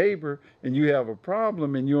good neighbor and you have a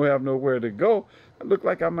problem and you don't have nowhere to go, it look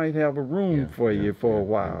like I might have a room for you for a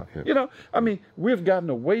while. You know, I mean, we've gotten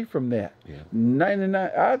away from that. 99,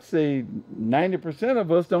 I'd say 90%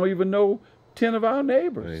 of us don't even know 10 of our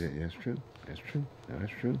neighbors. That's true. That's true.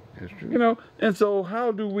 That's true. That's true. You know, and so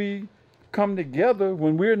how do we come together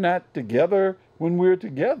when we're not together when we're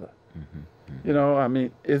together? You know, I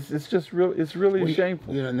mean, it's just real. It's really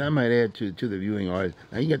shameful. You know, and I might add to the viewing audience.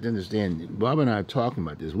 Now you got to understand, Bob and I are talking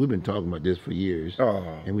about this. We've been talking about this for years,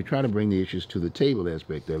 and we try to bring the issues to the table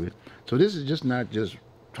aspect of it. So this is just not just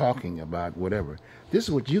talking about whatever. This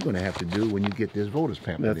is what you're going to have to do when you get this voters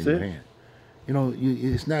pamphlet in your hand. You know,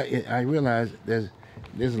 it's not. I realize there's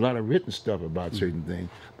a lot of written stuff about certain things,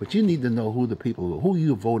 but you need to know who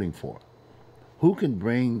you're voting for. Who can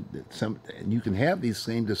bring and you can have these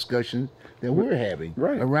same discussions that we're having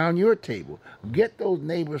around your table. Get those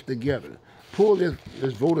neighbors together. Pull this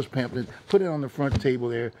voters pamphlet, put it on the front table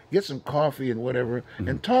there, get some coffee and whatever,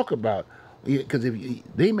 and talk about, because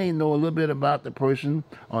they may know a little bit about the person,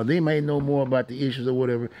 or they may know more about the issues or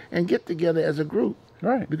whatever, and get together as a group.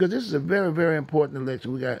 Right. Because this is a very, very important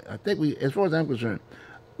election. I think as far as I'm concerned,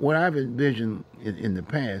 what I've envisioned in the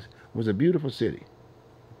past was a beautiful city.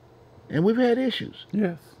 And we've had issues.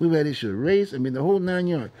 Yes. We've had issues of race, I mean, the whole 9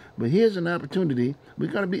 yards. But here's an opportunity.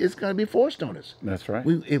 It's gonna be forced on us. That's right.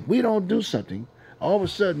 If we don't do something, all of a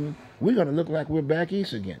sudden we're gonna look like we're back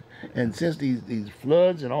east again. And since these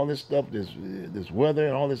floods and all this stuff, this weather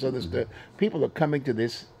and all this other stuff, people are coming to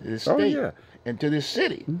this state and to this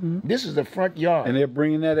city. This is the front yard. And they're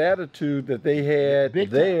bringing that attitude that they had Big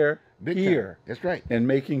there Big here. Time. That's right. And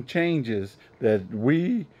making changes that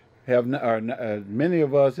we have many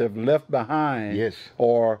of us have left behind,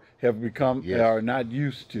 or have become are not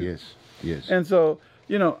used to. Yes. And so,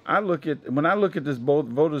 you know, when I look at this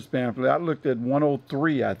voters pamphlet, I looked at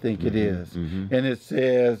 103, I think it is, and it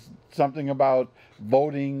says something about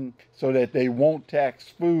voting so that they won't tax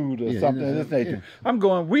food or something of this nature. I'm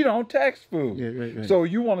going, we don't tax food. Right. So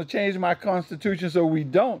you want to change my constitution so we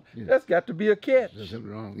don't? That's got to be a catch. There's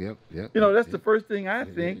something wrong. Yep. You know, that's the first thing I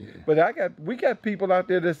think. But we got people out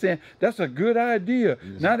there that's saying that's a good idea.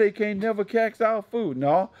 Now they can't never tax our food.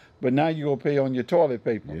 No, but now you're gonna pay on your toilet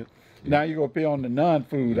paper. Now you're gonna pay on the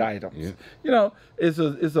non-food items. You know, it's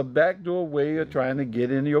a backdoor way of trying to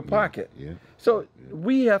get into your pocket. So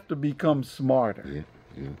we have to become smarter.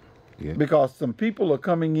 Yeah. Because some people are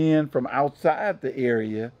coming in from outside the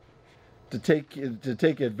area to take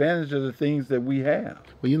advantage of the things that we have.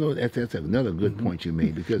 Well, you know, that's another good point you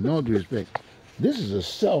made, because in all due respect, this is a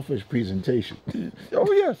selfish presentation.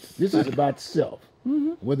 Oh yes. This is about self.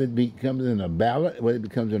 Whether it becomes in a ballot, whether it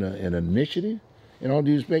becomes in an initiative, in all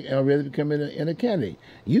due respect, or whether it becomes in a candidate.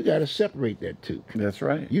 You got to separate that two. That's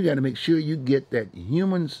right. You got to make sure you get that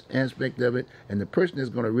human aspect of it, and the person that's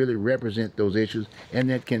going to really represent those issues, and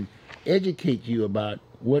that can educate you about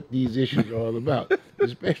what these issues are all about,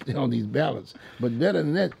 especially on these ballots. But better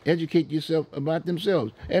than that, educate yourself about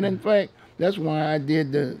themselves. And in fact, that's why I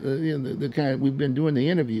did the kind. We've been doing the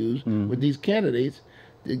interviews with these candidates,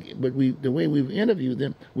 but the way we've interviewed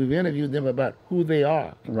them about who they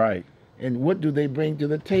are, Right. and what do they bring to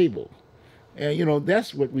the table. And you know,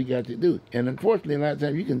 that's what we got to do. And unfortunately, a lot of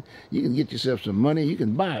times you can get yourself some money, you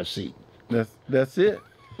can buy a seat. That's it.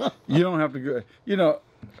 You don't have to go. You know,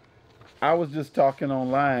 I was just talking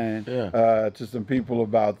online to some people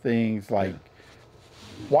about things like,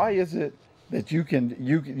 why is it that you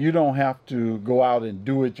don't have to go out and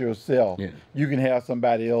do it yourself? Yeah. You can have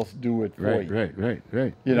somebody else do it for you. Right.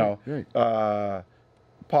 You know, Right.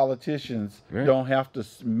 Politicians Right. don't have to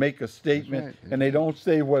make a statement, right. and they don't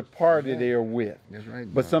say what party they're with. That's right.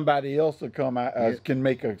 But somebody else will come out, can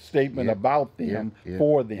make a statement about them,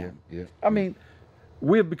 for them. Yeah. I mean,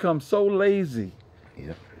 we've become so lazy.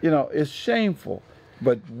 Yeah. You know, it's shameful.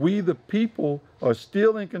 But we, the people, are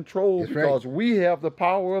still in control That's right. because we have the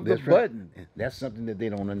power of That's the right. button. That's something that they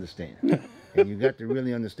don't understand. And you got to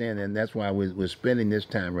really understand, and that's why we're spending this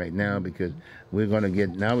time right now, because we're going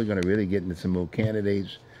to really get into some more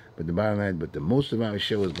candidates. But the bottom line, the most of our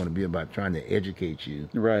show is going to be about trying to educate you,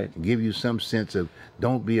 Right. and give you some sense of,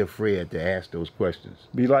 don't be afraid to ask those questions.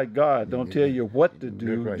 Be like God. Don't tell you what to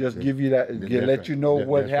do. That's right. Just give you that. That's Let right. you know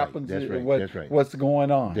what That's right. happens. That's right. What, That's right. What's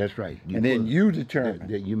going on. That's right. And then you determine.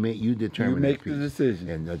 That you determine. You make that the piece. decision.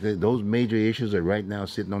 And those major issues are right now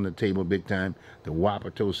sitting on the table big time. The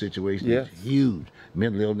Wapato situation Yes. is huge.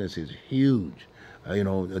 Mental illness is huge. You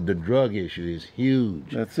know, the drug issue is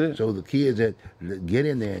huge. That's it. So the kids that get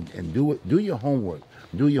in there and do your homework.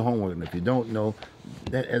 Do your homework. And if you don't know,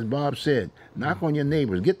 that, as Bob said, knock on your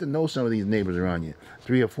neighbors. Get to know some of these neighbors around you.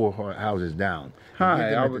 3 or 4 houses down. Hi, Get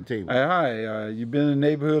them at the table. hi. You've been in the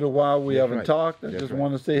neighborhood a while. We That's haven't right. talked. I That's just right.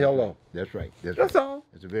 want to say hello. That's right. That's right. all.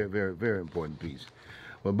 It's a very, very, very important piece.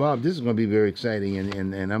 Well, Bob, this is going to be very exciting,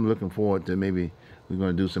 and I'm looking forward to maybe we're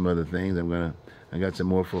going to do some other things. I got some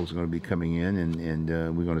more folks going to be coming in, and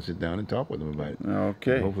we're going to sit down and talk with them about it.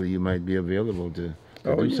 Okay. And hopefully, you might be available to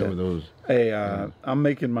do some of those. Hey, I'm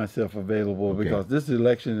making myself available because this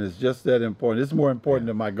election is just that important. It's more important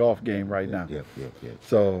than my golf game right now. Yeah.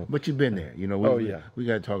 So, But you've been there, you know. We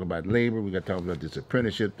got to talk about labor. We got to talk about this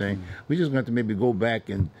apprenticeship thing. We just got to maybe go back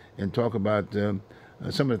and talk about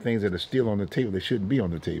some of the things that are still on the table that shouldn't be on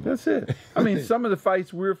the table. that's it. I mean, some of the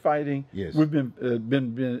fights we're fighting, Yes. we've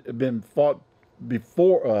been fought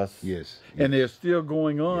before us. Yes. And they're still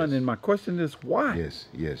going on. Yes. And my question is, why?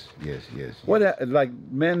 Yes. What like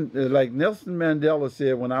Nelson Mandela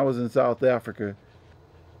said when I was in South Africa,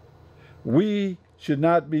 we should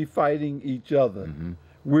not be fighting each other.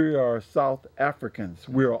 We are South Africans.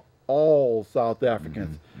 We are all South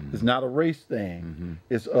Africans. It's not a race thing.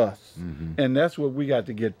 It's us. And that's what we got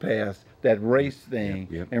to get past, that race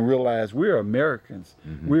thing, and realize we're Americans.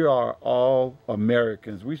 We are all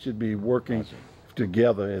Americans. We should be working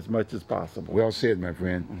together as much as possible. Well said, my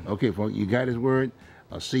friend. Okay, folks, you got his word.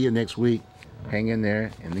 I'll see you next week. Hang in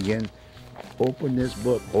there. And again, open this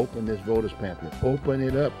book. Open this voters pamphlet. Open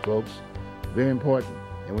it up, folks. Very important.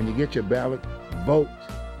 And when you get your ballot, vote.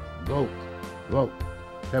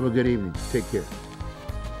 Have a good evening. Take care.